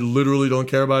 I literally don't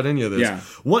care about any of this. Yeah.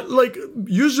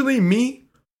 Usually me,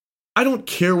 I don't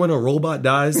care when a robot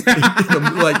dies.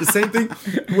 Like the same thing.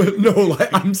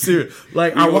 I'm serious.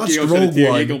 Like I watched Rogue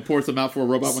One. You gonna pour some out for a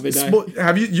robot when they die?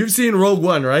 You've seen Rogue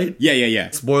One, right?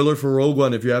 Yeah. Spoiler for Rogue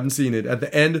One if you haven't seen it. At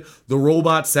the end, the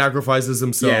robot sacrifices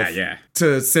himself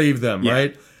to save them,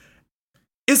 right?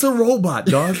 It's a robot,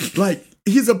 dog. Like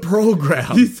he's a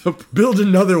program. Build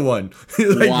another one.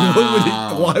 Like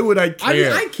why would I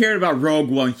care? I cared about Rogue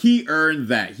One. He earned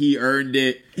that. He earned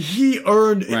it.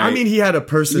 Right. I mean, he had a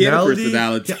personality.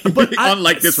 But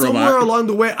unlike this robot. Somewhere along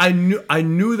the way, I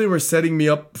knew they were setting me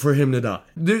up for him to die.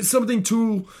 There's something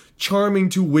too charming,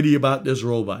 too witty about this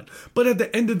robot. But at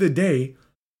the end of the day,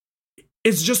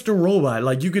 it's just a robot.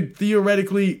 Like, you could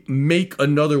theoretically make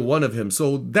another one of him.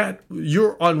 So that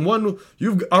you've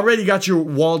already got your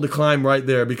wall to climb right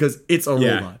there because it's a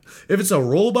robot. If it's a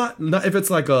robot, if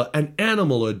it's like an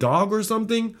animal, a dog or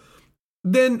something,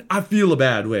 then I feel a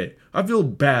bad way. I feel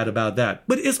bad about that.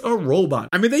 But it's a robot.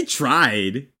 I mean, they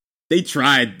tried. They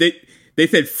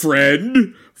said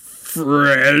friend.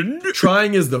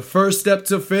 Trying is the first step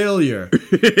to failure.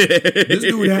 This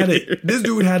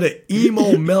dude had an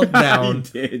emo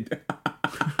meltdown. He did.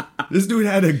 This dude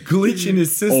had a glitch in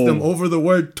his system over the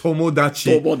word tomodachi.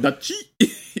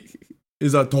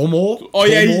 Is that tomo? Oh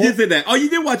yeah, he did say that. Oh, you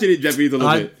did watch it in Japanese a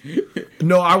little bit.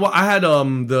 No, I had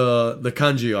the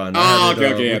kanji on.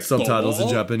 Okay. With subtitles in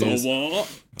Japanese.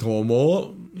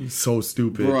 Tomo. So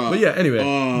stupid. Bruh. But yeah,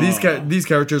 anyway, these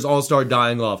characters all start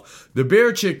dying off. The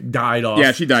bear chick died off.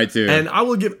 Yeah, she died too. And I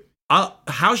will give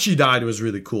how she died was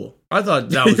really cool. I thought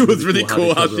that was it was really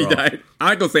cool how she died.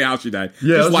 I ain't gonna say how she died.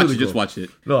 Yeah, just watch really it. Cool. Just watch it.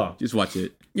 No. Just watch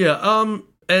it. Yeah.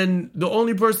 And the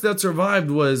only person that survived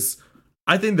was,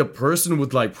 I think, the person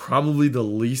with like probably the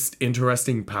least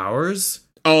interesting powers.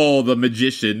 Oh, the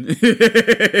magician.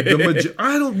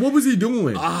 What was he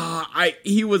doing?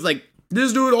 He was like.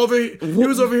 This dude he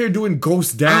was over here doing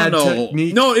ghost dad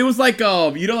technique. No, it was like,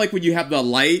 like when you have the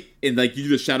light and like you do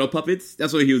the shadow puppets?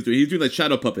 That's what he was doing. He was doing like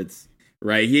shadow puppets,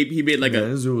 right? He made like he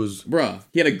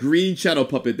had a green shadow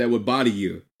puppet that would body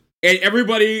you. And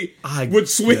everybody would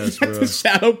swing at the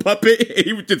shadow puppet. And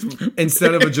he would just...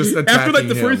 Instead of just attacking after like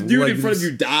the first dude in front of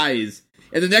you dies,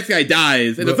 and the next guy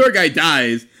dies, and the third guy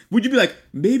dies, would you be like,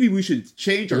 maybe we should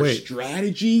change our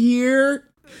strategy here?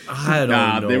 I don't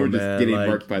know, they were just getting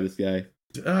marked by this guy.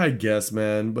 I guess,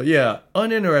 man. But yeah,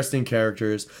 uninteresting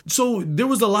characters. So there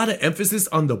was a lot of emphasis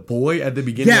on the boy at the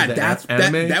beginning of the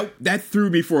anime. That threw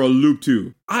me for a loop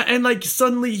too. And like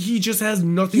suddenly he just has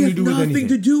nothing to do with anything. Nothing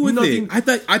to do with it. I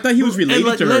thought he was related to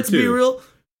her too. Let's be real.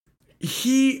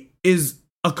 He is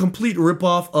a complete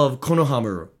ripoff of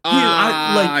Konohamaru.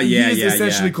 He is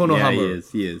essentially Konohamaru. Yeah,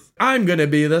 he is. I'm gonna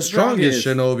be the strongest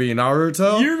shinobi,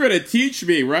 Naruto. You're gonna teach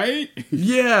me, right?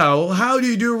 Yeah, well, how do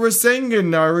you do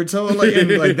Rasengan, Naruto?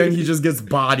 And then he just gets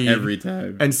bodied every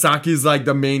time. And Saki's like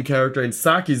the main character, and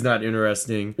Saki's not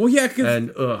interesting. Well, yeah,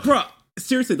 bro,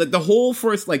 seriously, like the whole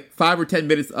first like 5 or 10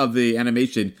 minutes of the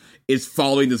animation is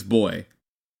following this boy,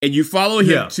 and you follow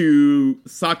him to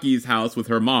Saki's house with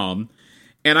her mom.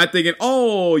 And I'm thinking,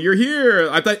 oh, you're here.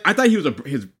 I thought he was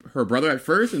her brother at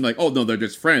first, and like, oh no, they're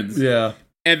just friends. Yeah.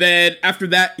 And then after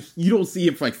that, you don't see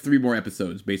him for like 3 more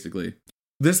episodes, basically.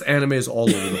 This anime is all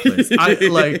over the place.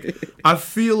 I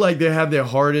feel like they have their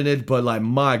heart in it, but like,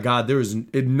 my God, there is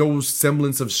no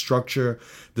semblance of structure.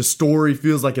 The story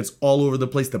feels like it's all over the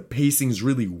place. The pacing's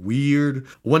really weird.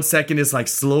 1 second it's like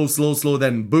slow,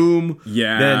 then boom.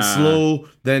 Yeah. Then slow.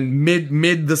 Then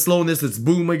mid the slowness, it's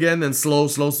boom again. Then slow.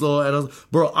 And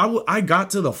I got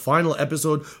to the final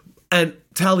episode, and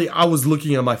Tally, I was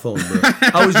looking at my phone, bro.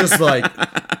 I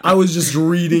was just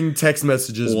reading text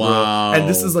messages, bro. And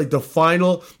this is the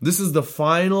final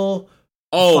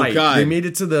fight. God. They made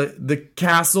it to the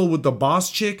castle with the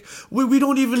boss chick. We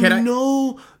don't even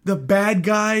know the bad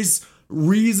guy's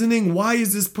reasoning. Why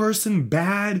is this person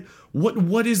bad?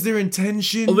 What is their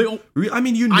intention? I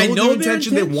mean, their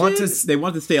intention. They want to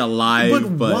stay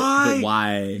alive, but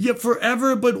why? Yeah,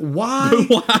 forever, but why?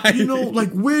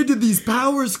 Where did these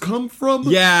powers come from?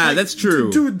 Yeah, that's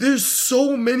true. Dude, there's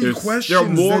so many questions there are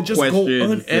more that just go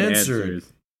unanswered.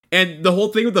 And the whole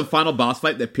thing with the final boss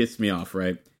fight that pissed me off,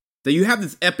 right? That you have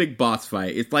this epic boss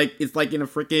fight. It's like in a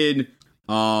freaking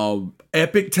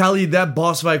epic. Tally, that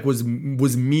boss fight was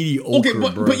mediocre. Okay,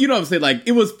 but you know what I'm saying? Like,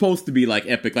 it was supposed to be like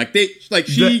epic. Like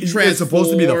it's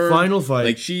supposed to be the final fight.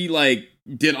 Like she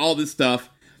did all this stuff,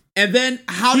 and then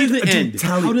how does it end?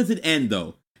 Tally, how does it end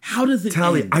though? How does it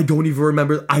end? I don't even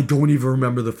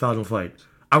remember the final fight.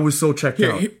 I was so checked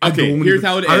out. Here's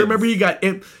how it ends. I remember he got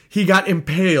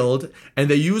impaled, and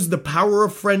they used the power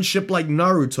of friendship like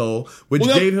Naruto, which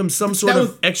gave him some sort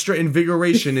of extra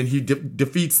invigoration, and he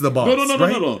defeats the boss.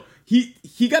 No.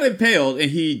 He got impaled and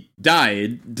he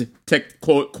died,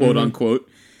 quote unquote.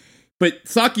 But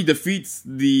Saki defeats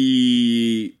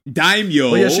the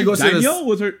daimyo. Well, yeah, she goes daimyo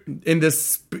was her in the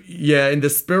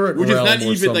spirit which realm, is not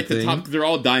even something. like the top, because they're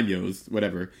all daimyos,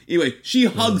 whatever. Anyway, she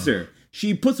hugs her.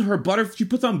 She puts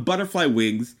on butterfly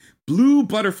wings, blue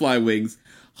butterfly wings,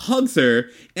 hugs her,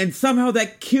 and somehow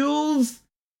that kills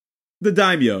the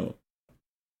daimyo.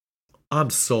 I'm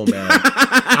so mad.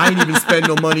 I ain't even spend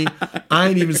no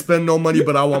money,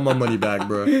 but I want my money back,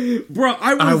 bro. Bro,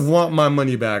 I want my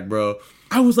money back, bro.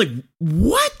 I was like,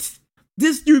 what?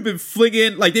 This dude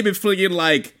they've been flinging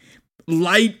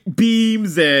light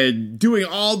beams and doing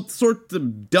all sorts of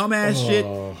dumbass shit.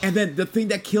 And then the thing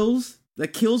that kills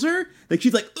her, like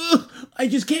she's like, ugh, I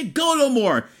just can't go no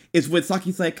more. Is when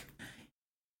Saki's like,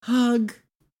 hug.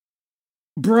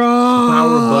 Bro,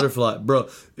 power of butterfly, bro.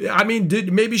 I mean,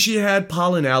 maybe she had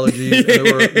pollen allergies, and there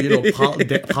were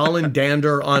pollen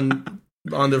dander on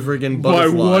the friggin'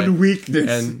 butterfly. My one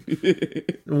weakness, and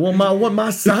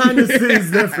my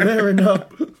sinuses, they're flaring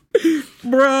up,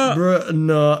 bro.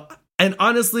 No, and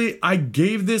honestly, I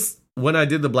gave this, when I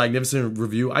did the Blacknificent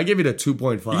review, I gave it a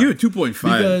 2.5. You gave it 2.5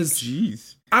 because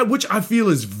jeez. Which I feel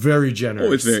is very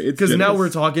generous. Because now we're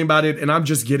talking about it, and I'm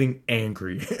just getting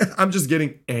angry. I'm just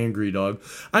getting angry, dog.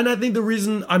 And I think the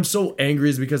reason I'm so angry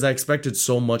is because I expected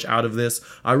so much out of this.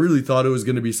 I really thought it was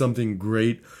going to be something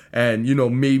great, and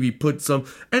maybe put some.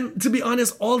 And to be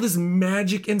honest, all this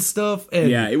magic and stuff, and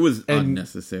it was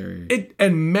unnecessary.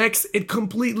 It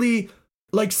completely.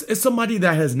 Like, somebody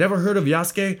that has never heard of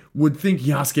Yasuke would think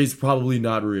Yasuke's probably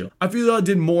not real. I feel that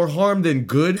did more harm than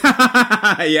good.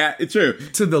 Yeah, it's true.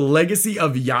 To the legacy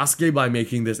of Yasuke by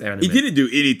making this anime. It didn't do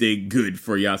anything good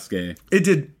for Yasuke. It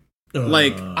did.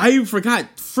 I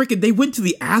forgot. Freaking, they went to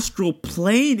the astral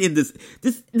plane in this.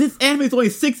 This anime is only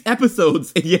 6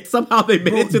 episodes, and yet somehow they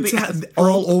made it to the astral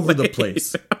all over the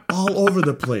place. All over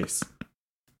the place.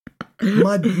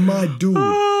 My dude.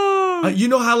 You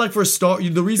know how,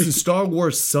 the reason Star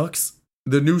Wars sucks,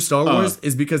 the new Star Wars,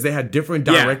 is because they had different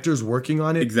directors working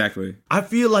on it. Exactly. I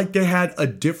feel like they had a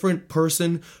different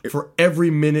person for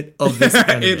every minute of this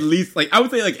anime. At least, I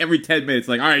would say, every 10 minutes.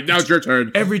 All right, now it's your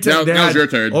turn. Every 10 now it's your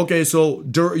turn. Okay, so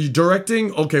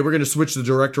directing. Okay, we're gonna switch the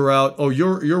director out. Oh,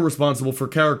 you're responsible for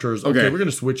characters. Okay, we're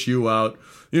gonna switch you out.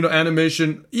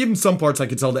 Animation. Even some parts I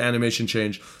could tell the animation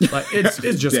change.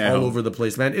 It's just all over the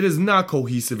place, man. It is not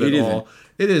cohesive at all.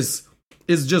 It is.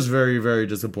 It's just very, very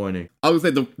disappointing. I would say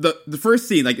the first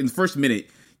scene, in the first minute,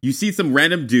 you see some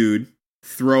random dude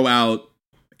throw out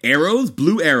arrows,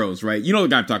 blue arrows, right? You know the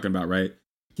guy I'm talking about, right?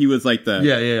 He was like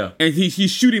Yeah. And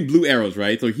he's shooting blue arrows,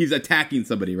 right? So he's attacking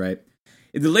somebody, right?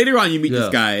 And then later on, you meet this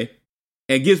guy,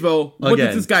 and Gizmo, what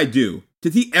does this guy do?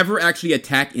 Does he ever actually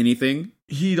attack anything?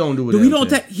 He don't do it. No, he don't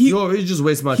attack. He just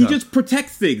wastes my time. He just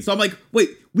protects things. So I'm like, wait,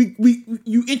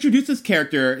 you introduce this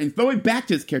character, and going back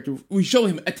to his character, we show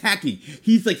him attacking.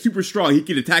 He's like super strong. He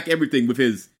can attack everything with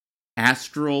his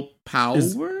astral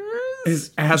powers.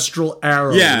 His astral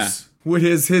arrows. Yeah. With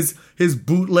his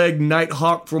bootleg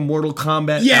Nighthawk from Mortal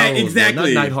Kombat. Yeah, arrows,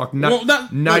 exactly. Not Nighthawk.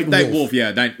 Nightwolf.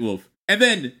 Yeah, Nightwolf. And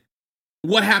then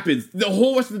what happens? The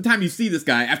whole rest of the time you see this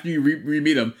guy, after you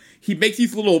re-meet him, he makes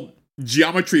these little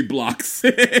geometry blocks.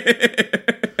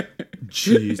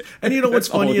 Jeez. And you know what's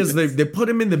funny is they put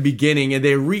him in the beginning and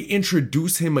they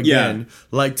reintroduce him again,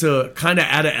 like to kind of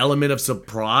add an element of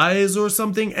surprise or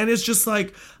something. And it's just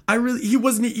like, he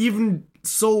wasn't even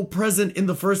so present in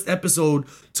the first episode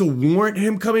to warrant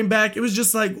him coming back. It was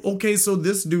just like, okay, so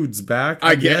this dude's back.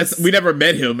 I guess we never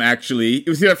met him actually. It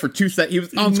was here for 2 seconds. He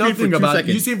was on screen for 2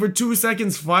 seconds. You see him for 2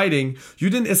 seconds fighting. You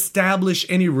didn't establish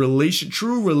any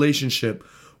true relationship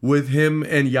with him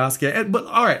and Yasuke. But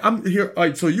all right, I'm here. All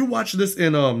right, so you watch this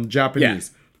in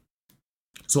Japanese. Yeah.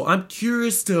 So I'm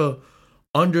curious to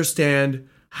understand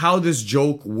how this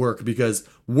joke worked because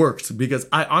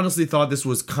I honestly thought this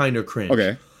was kind of cringe.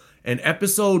 Okay. In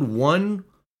episode 1,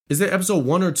 is it episode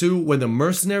 1 or 2 when the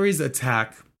mercenaries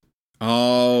attack?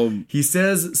 He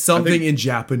says something in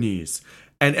Japanese,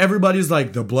 and everybody's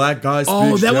like, "The black guy speaks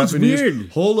Japanese." That was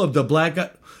weird. Hold up, the black guy,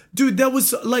 dude. That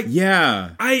was like,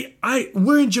 yeah.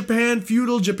 We're in Japan,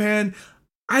 feudal Japan.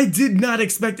 I did not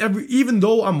expect even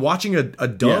though I'm watching a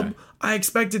dub, I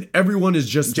expected everyone is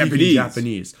just speaking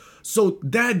Japanese. So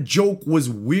that joke was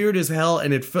weird as hell,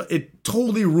 and it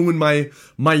totally ruined my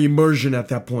immersion at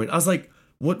that point. I was like,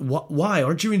 "What? Why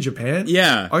aren't you in Japan?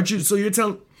 Yeah, aren't you?" So you're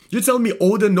telling me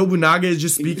Oda Nobunaga is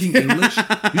just speaking English?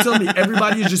 You're telling me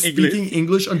everybody is just speaking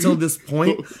English until this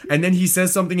point, and then he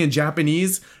says something in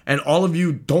Japanese, and all of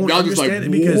you don't understand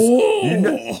it because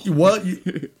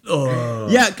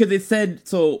yeah, because it said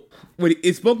so when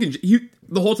it's spoken.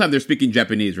 The whole time they're speaking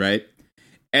Japanese, right?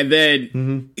 And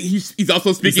then he's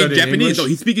also speaking Japanese. No,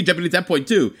 he's speaking Japanese at that point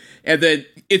too. And then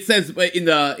it says in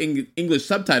the English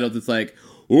subtitles, it's like,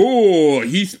 "Oh,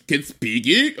 he can speak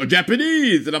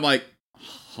Japanese," and I'm like,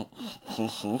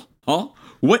 huh?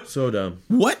 What? So dumb.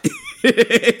 What?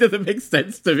 It doesn't make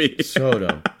sense to me. So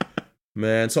dumb,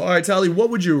 man. So all right, Tally, what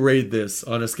would you rate this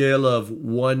on a scale of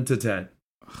 1 to 10?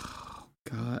 Oh,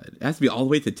 God, it has to be all the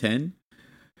way to 10.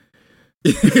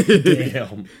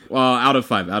 Damn. Well, out of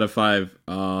 5. Out of 5.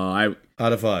 Out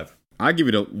of 5. I give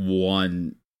it a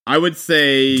 1. I would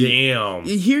say. Damn.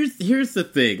 Here's the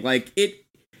thing. Like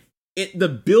the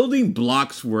building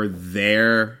blocks were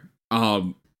there.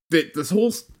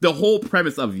 The whole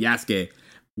premise of Yasuke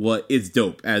is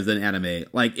dope as an anime.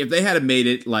 Like if they had made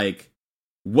it like,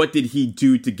 what did he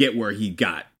do to get where he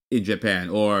got in Japan,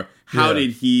 or how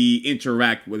did he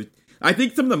interact with? I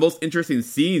think some of the most interesting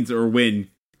scenes are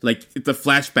when. Like, it's the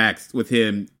flashbacks with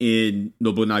him in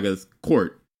Nobunaga's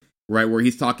court, right? Where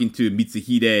he's talking to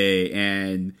Mitsuhide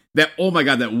and that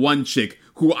one chick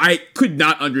who I could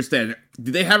not understand.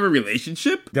 Did they have a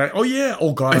relationship? Oh, yeah.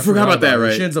 Oh, God. I forgot about that,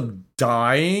 right? She ends up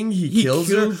dying. He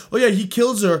kills her. Oh, yeah, he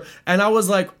kills her. And I was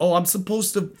like, oh, I'm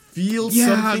supposed to feel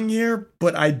something here,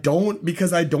 but I don't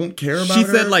because I don't care about her. She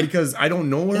said, like, because I don't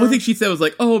know her. The only thing she said was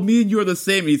like, oh, me and you are the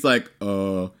same. And he's like,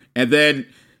 and then...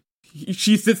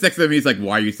 She sits next to him. He's like,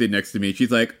 "Why are you sitting next to me?"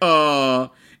 She's like, "Oh."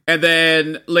 And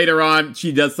then later on,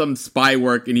 she does some spy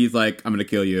work, and he's like, "I'm gonna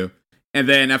kill you." And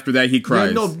then after that, he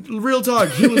cries. Yeah, no, real talk.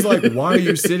 He was like, "Why are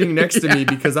you sitting next to me?"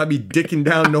 Because I be dicking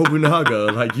down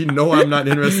Nobunaga. Like, I'm not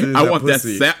interested in that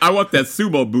pussy. I want that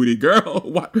sumo booty,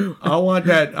 girl. I want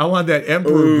that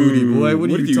emperor booty, boy.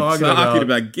 What are you talking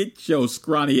about? Get your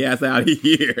scrawny ass out of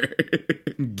here.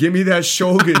 Give me that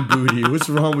shogun booty. What's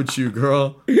wrong with you,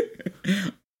 girl?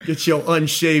 Get your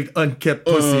unshaved, unkept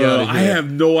pussy out of here. I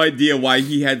have no idea why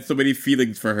he had so many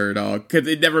feelings for her, dog. Because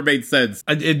it never made sense.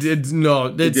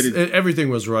 Everything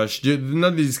was rushed. None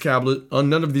of these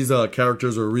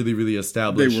characters were really, really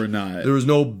established. They were not. There was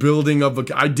no building of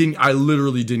I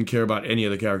literally didn't care about any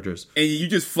of the characters. And you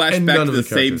just flash back to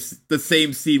the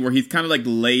same scene where he's kind of like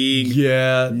laying.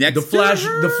 Yeah, next the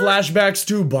her. The flashbacks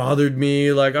too bothered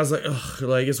me. Like I was like, ugh,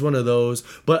 like it's one of those.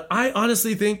 But I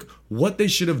honestly think what they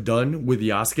should have done with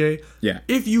Yasuke,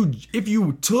 if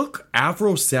you took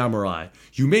Afro Samurai,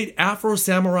 you made Afro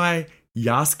Samurai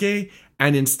Yasuke,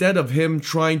 and instead of him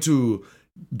trying to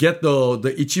get the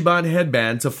Ichiban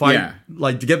headband to fight,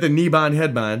 like to get the Niban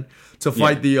headband to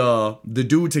fight the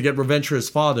dude to get revenge for his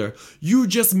father, you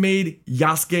just made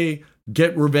Yasuke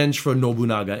get revenge for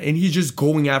Nobunaga, and he's just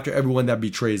going after everyone that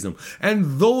betrays him.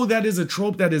 And though that is a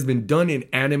trope that has been done in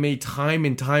anime time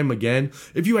and time again,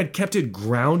 if you had kept it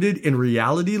grounded in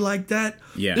reality like that,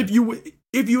 if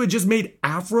you had just made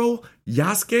Afro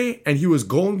Yasuke and he was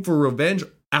going for revenge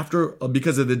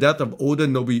because of the death of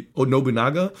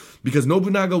Nobunaga, because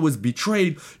Nobunaga was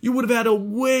betrayed, you would have had a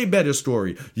way better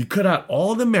story. You cut out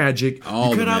all the magic,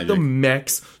 you cut out the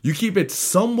mechs, you keep it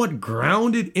somewhat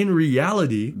grounded in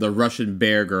reality. The Russian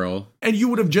bear girl. And you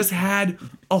would have just had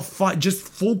a fight, just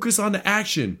focus on the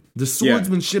action, the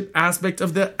swordsmanship aspect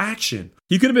of the action.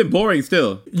 He could have been boring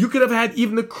still. You could have had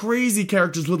even the crazy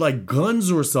characters with like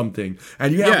guns or something.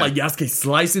 And you have like Yasuke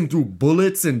slicing through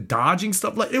bullets and dodging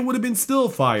stuff. Like, it would have been still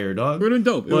fire, dog. It would have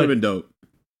been dope. It would have been dope.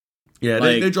 Yeah,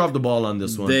 like, they dropped the ball on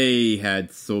this one. They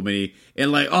had so many.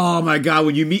 And like, oh my god,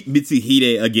 when you meet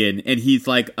Mitsuhide again, and he's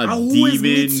like a demon. Who is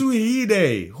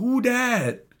Mitsuhide? Who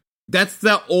that? That's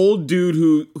that old dude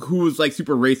who was like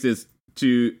super racist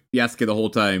to Yasuke the whole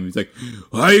time. He's like,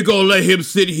 how you gonna let him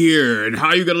sit here? And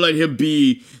how you gonna let him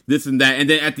be this and that? And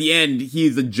then at the end,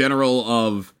 he's the general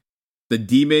of the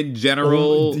demon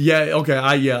general. Oh, yeah, okay.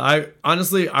 I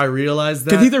honestly, I realized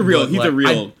that. Because he's a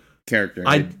real character.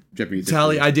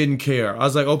 Tally, I didn't care. I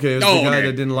was like, okay, it was the guy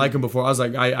that didn't like him before. I was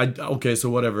like, okay, so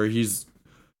whatever. He's,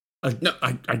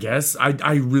 I guess.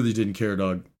 I really didn't care,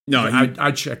 dog. No,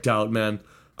 I checked out, man.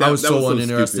 I was so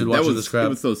uninterested watching this crap. It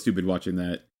was so stupid watching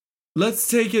that. Let's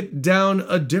take it down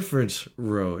a different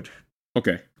road.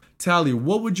 Okay. Tally,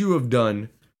 what would you have done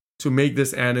to make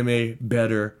this anime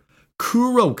better?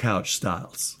 Kuro Couch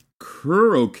styles.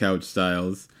 Kuro Couch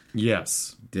styles?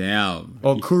 Yes. Damn.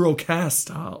 Or Kuro Cast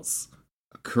styles.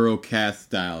 Kuro Cast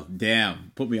styles.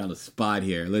 Damn. Put me on the spot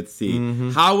here. Let's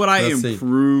see. How would I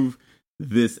improve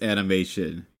this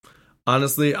animation?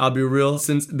 Honestly, I'll be real.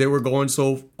 Since they were going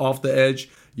so off the edge,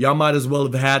 y'all might as well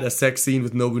have had a sex scene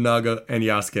with Nobunaga and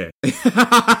Yasuke.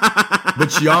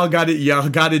 But y'all got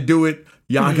to do it.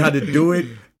 Y'all got to do it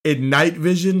in night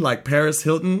vision like Paris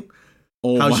Hilton.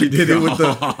 Oh, how she did it with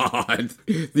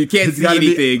the. You can't see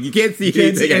anything. You can't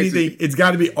see anything. It's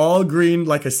got to be all green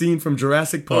like a scene from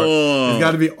Jurassic Park. It's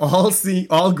got to be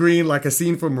all green like a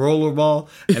scene from Rollerball,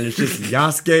 and it's just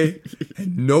Yasuke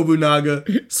and Nobunaga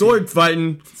sword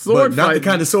fighting, but not the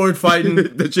kind of sword fighting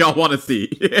that y'all want to see.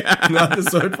 Not the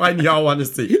sword fighting y'all want to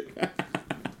see.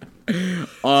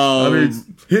 I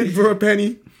mean, hit for a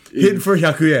penny, hit for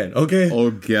Hyakuyen. Okay. Oh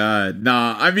god,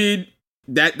 nah. I mean.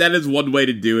 That is one way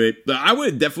to do it. But I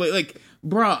would definitely, like,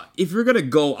 bro, if you're gonna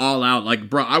go all out, like,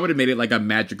 bro, I would have made it like a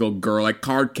magical girl, like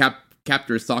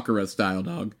Captor Sakura style,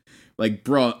 dog. Like,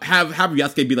 bro, have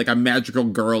Yasuke be like a magical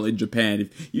girl in Japan.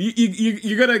 If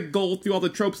you're gonna go through all the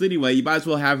tropes anyway, you might as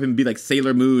well have him be like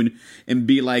Sailor Moon and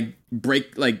be like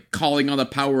calling on the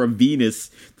power of Venus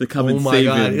to come and save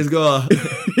him. Oh my god, it's gonna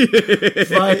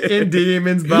fighting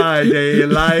demons by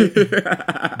daylight,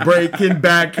 breaking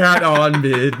back out on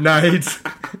midnight.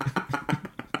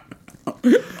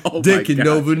 Oh Dick and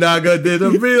Nobunaga did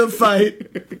a real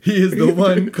fight. He is the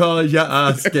one called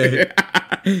Yasuke.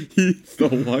 He's the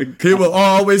one. He will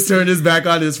always turn his back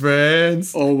on his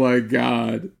friends. Oh my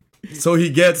god. So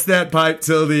he gets that pipe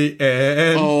till the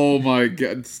end. Oh my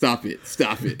god. Stop it.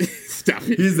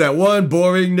 He's that one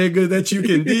boring nigga that you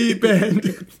can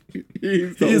depend.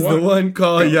 He's the one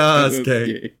called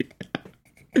Yasuke.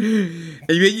 And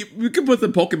we can put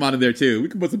some Pokemon in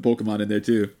there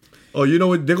too. Oh, you know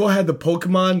what? They're gonna have the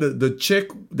Pokemon, the chick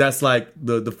that's like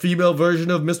the female version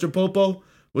of Mr. Popo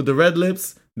with the red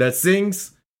lips that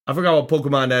sings. I forgot what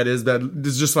Pokemon that is. That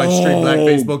is just like straight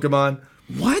blackface Pokemon.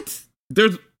 What?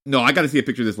 I gotta see a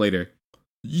picture of this later.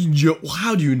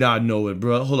 How do you not know it,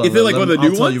 bro? Hold on. Is it like one of the new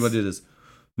ones? I'll tell you what it is.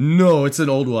 No, it's an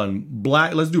old one.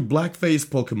 Let's do blackface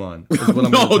Pokemon.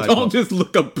 No, don't just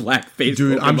look up blackface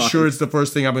Dude, Pokemon. I'm sure it's the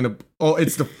first thing I'm gonna... Oh,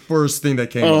 it's the first thing that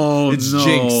came up. It's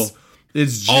Jinx.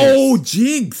 It's Jinx. Oh,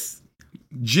 Jinx.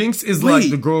 Jinx is like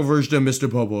the girl version of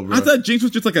Mr. Popo, bro. I thought Jinx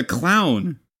was just like a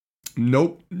clown.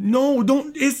 Nope. No,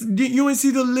 don't... You ain't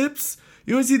see the lips?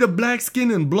 You ain't see the black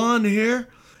skin and blonde hair?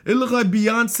 It looked like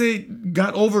Beyonce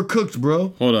got overcooked,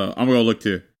 bro. Hold on. I'm gonna look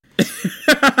too.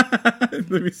 Let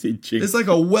me see Jinx. It's like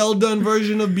a well-done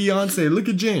version of Beyonce. Look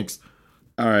at Jinx.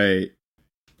 All right.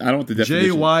 I don't want the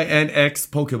definition. JYNX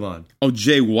Pokemon. Oh,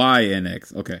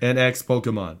 JYNX. Okay. NX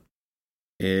Pokemon.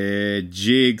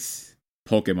 Jinx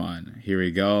Pokemon. Here we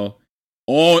go.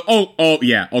 Oh,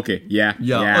 yeah. Okay. Yeah.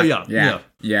 Yeah.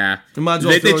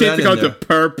 They changed the color to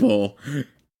purple.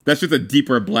 That's just a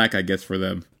deeper black, I guess, for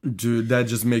them. Dude, that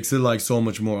just makes it like so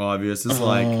much more obvious. It's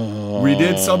like we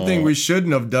did something we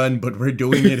shouldn't have done, but we're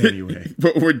doing it anyway.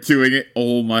 But we're doing it.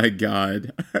 Oh my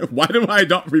god! Why do I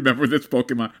not remember this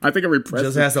Pokemon? I think I repressed.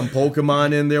 Just had some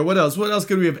Pokemon in there. What else? What else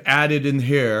could we have added in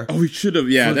here? Oh, we should have.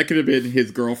 Yeah, that could have been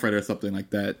his girlfriend or something like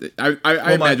that.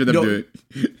 I imagine them do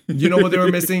it. You know what they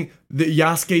were missing? The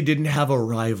Yasuke didn't have a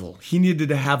rival. He needed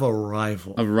to have a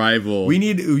rival. A rival. We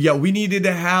needed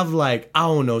to have like, I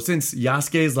don't know, since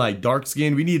Yasuke is like dark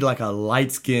skinned, we need like a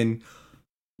light skinned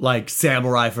like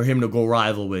samurai for him to go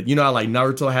rival with. You know how like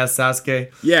Naruto has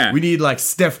Sasuke? Yeah. We need like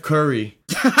Steph Curry.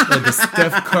 Like the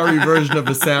Steph Curry version of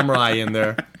the samurai in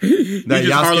there. That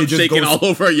just Harlem shaking all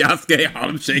over Yasuke.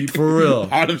 Harlem shake. For real.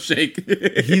 Harlem shake.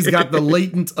 He's got the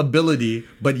latent ability,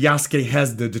 but Yasuke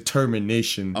has the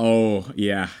determination. Oh,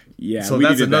 yeah. Yeah. So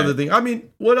that's another thing. I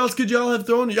mean, what else could y'all have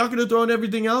thrown? Y'all could have thrown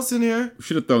everything else in here. We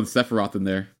should have thrown Sephiroth in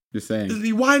there. Just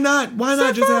saying. Why not? Why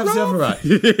not just have Sephiroth?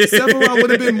 Sephiroth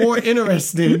would have been more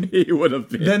interesting. He would have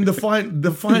been. Than the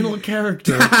final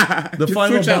character, the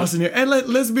final boss in here. And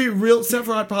let's be real,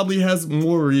 Sephiroth probably has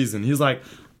more reason. He's like,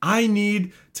 I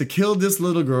need to kill this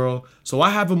little girl so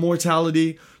I have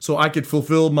immortality so I could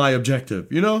fulfill my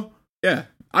objective, you know? Yeah.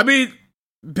 I mean,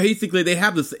 basically they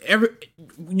have this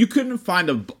you couldn't find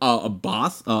a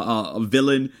boss, a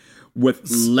villain with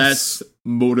less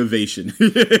motivation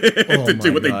to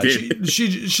do what they did.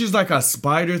 She's like a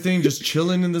spider thing, just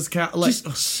chilling in this cat, like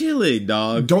just chilling,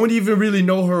 dog. Don't even really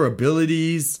know her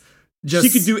abilities. She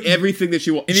could do everything that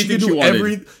she wanted. Anything she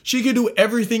wanted. She could do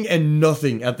everything and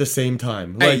nothing at the same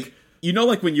time. Like, hey, you know,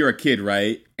 like when you're a kid,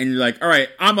 right? And you're like, all right,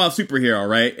 I'm a superhero,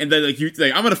 right? And then like you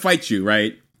like, I'm gonna fight you,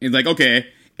 right? And like, okay.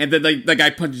 And then like the guy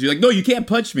punches you, like, no, you can't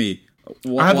punch me.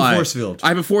 I have a force field. I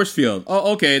have a force field.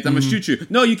 Oh, okay. I'm gonna shoot you.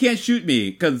 No, you can't shoot me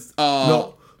because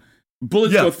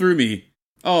bullets go through me.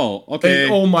 Oh, okay.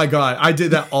 And, oh my god, I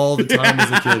did that all the time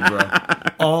as a kid, bro.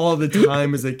 All the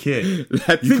time as a kid.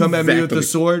 You come at me with the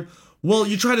sword. Well,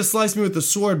 you try to slice me with the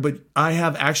sword, but I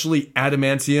have actually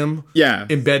adamantium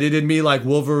embedded in me like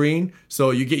Wolverine,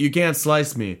 so you can't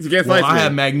slice me. You can't slice me. I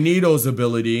have Magneto's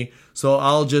ability, so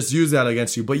I'll just use that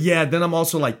against you. But yeah, then I'm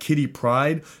also like Kitty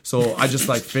Pryde, so I just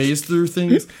like phase through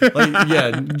things. Like,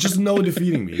 yeah, just no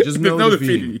defeating me. Just no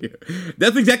defeating you.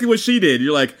 That's exactly what she did.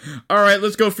 You're like, all right,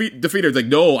 let's go defeat her. It's like,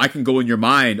 no, I can go in your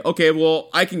mind. Okay, well,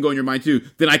 I can go in your mind too.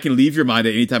 Then I can leave your mind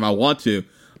at any time I want to.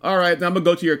 All right, then I'm gonna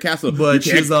go to your castle. But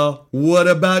she's all, what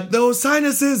about those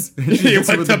sinuses? And she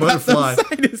hits with the butterfly.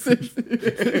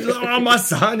 Oh, my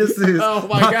sinuses. Oh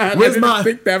my god, I didn't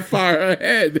think that far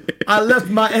ahead. I left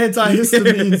my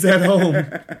antihistamines at home.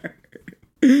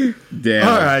 Damn.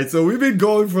 All right, so we've been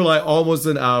going for like almost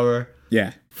an hour.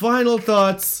 Yeah. Final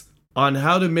thoughts on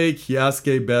how to make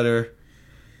Yasuke better.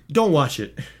 Don't watch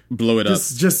it. Blow it up.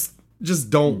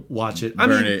 Just don't watch it.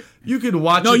 Burn it. You could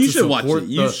watch it. No, you to should watch support it.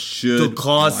 You should the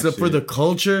cause watch for the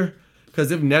culture.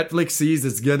 Because if Netflix sees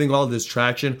it's getting all this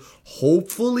traction,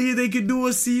 hopefully they could do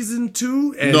a season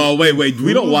 2. And no, wait.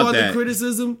 We don't want that. The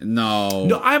criticism.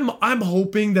 No. I'm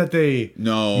hoping that they.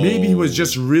 No. Maybe he was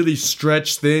just really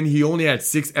stretched thin. He only had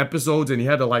 6 episodes and he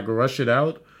had to like rush it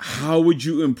out. How would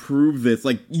you improve this?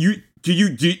 Like Do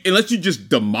you unless you just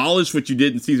demolish what you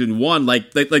did in season 1,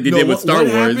 like they did with Star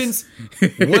Wars?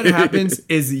 What happens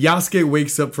is Yasuke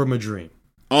wakes up from a dream.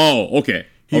 Oh, okay.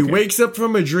 He wakes up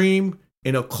from a dream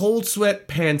in a cold sweat,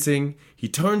 panting. He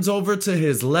turns over to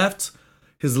his left.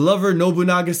 His lover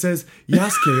Nobunaga says,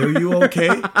 "Yasuke, are you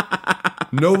okay?"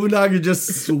 Nobunaga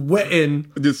just sweating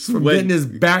from getting his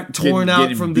back torn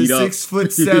out from the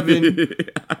 6'7"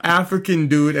 African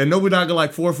dude, and Nobunaga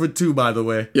like 4'2", by the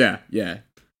way. Yeah.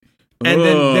 And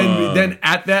then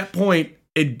at that point,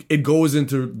 it goes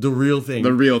into the real thing.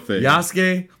 The real thing.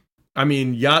 Yasuke, I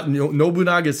mean,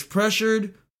 Nobunaga's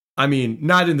pressured. I mean,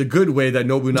 not in the good way that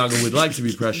Nobunaga would like to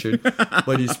be pressured,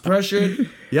 but he's pressured.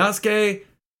 Yasuke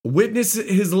witnesses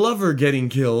his lover getting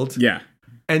killed. Yeah.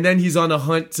 And then he's on a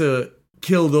hunt to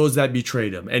kill those that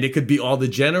betrayed him. And it could be all the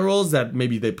generals that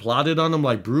maybe they plotted on him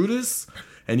like Brutus.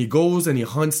 And he goes and he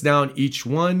hunts down each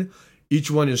one. Each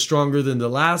one is stronger than the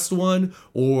last one,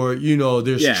 or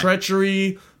there's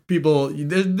treachery. People,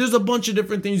 there's a bunch of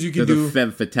different things you can do. There's a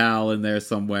femme fatale in there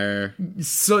somewhere.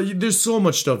 So there's so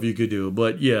much stuff you could do,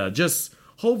 but yeah, just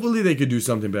hopefully they could do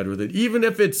something better with it. Even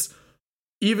if it's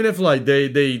even if like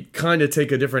they kind of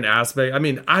take a different aspect. I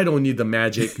mean, I don't need the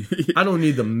magic. I don't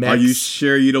need the mechs. Are you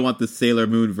sure you don't want the Sailor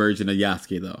Moon version of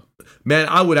Yasuke though? Man,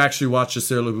 I would actually watch the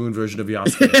Sailor Moon version of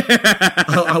Yasuke.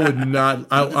 I would not.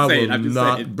 I would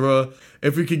not, bruh.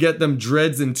 If we could get them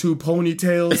dreads and 2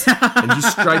 ponytails and you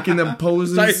striking them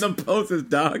poses. Striking them poses,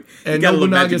 dog. And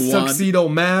Nobunaga's tuxedo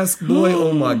mask, boy.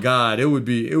 Oh my god. It would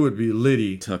be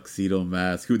litty. Tuxedo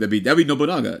mask. Who would that be? That'd be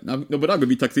Nobunaga. Nobunaga would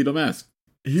be tuxedo mask.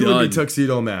 He would be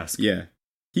tuxedo mask. Yeah.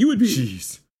 He would be.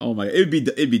 Jeez. Oh my, it'd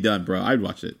be done, bro. I'd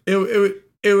watch it.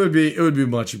 It would be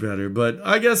much better, but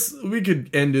I guess we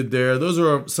could end it there. Those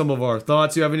are some of our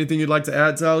thoughts. You have anything you'd like to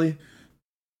add, Tally?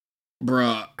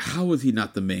 Bruh, how was he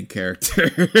not the main character?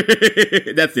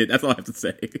 That's it. That's all I have to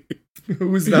say.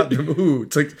 Who's not the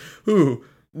who?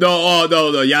 No,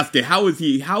 Yasuke. How was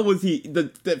he?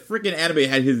 The freaking anime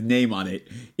had his name on it,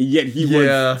 yet he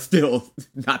was still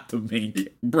not the main,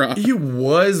 bro. He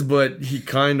was, but he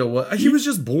kind of was. He was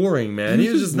just boring, man. He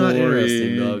was just not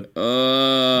interesting, dog.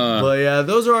 But yeah,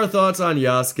 those are our thoughts on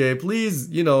Yasuke. Please,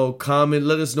 comment.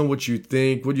 Let us know what you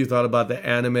think. What you thought about the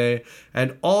anime,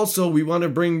 and also we want to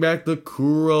bring back the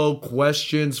Kuro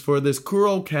questions for this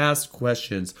Kuro cast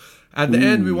questions. At the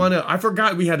end, we want to... I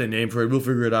forgot we had a name for it. We'll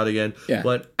figure it out again. Yeah.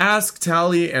 But ask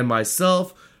Tally and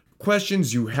myself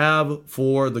questions you have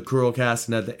for the Kurocast.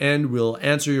 And at the end, we'll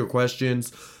answer your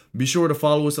questions. Be sure to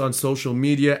follow us on social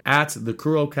media at the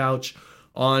Kuro Couch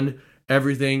on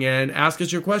everything. And ask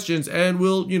us your questions. And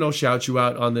we'll, shout you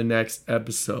out on the next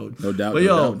episode. No doubt. But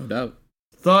no doubt.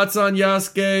 Thoughts on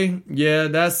Yasuke? Yeah,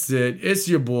 that's it. It's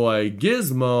your boy,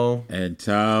 Gizmo. And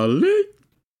Tally.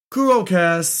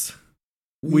 Kurocast.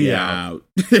 We out.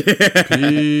 Peace.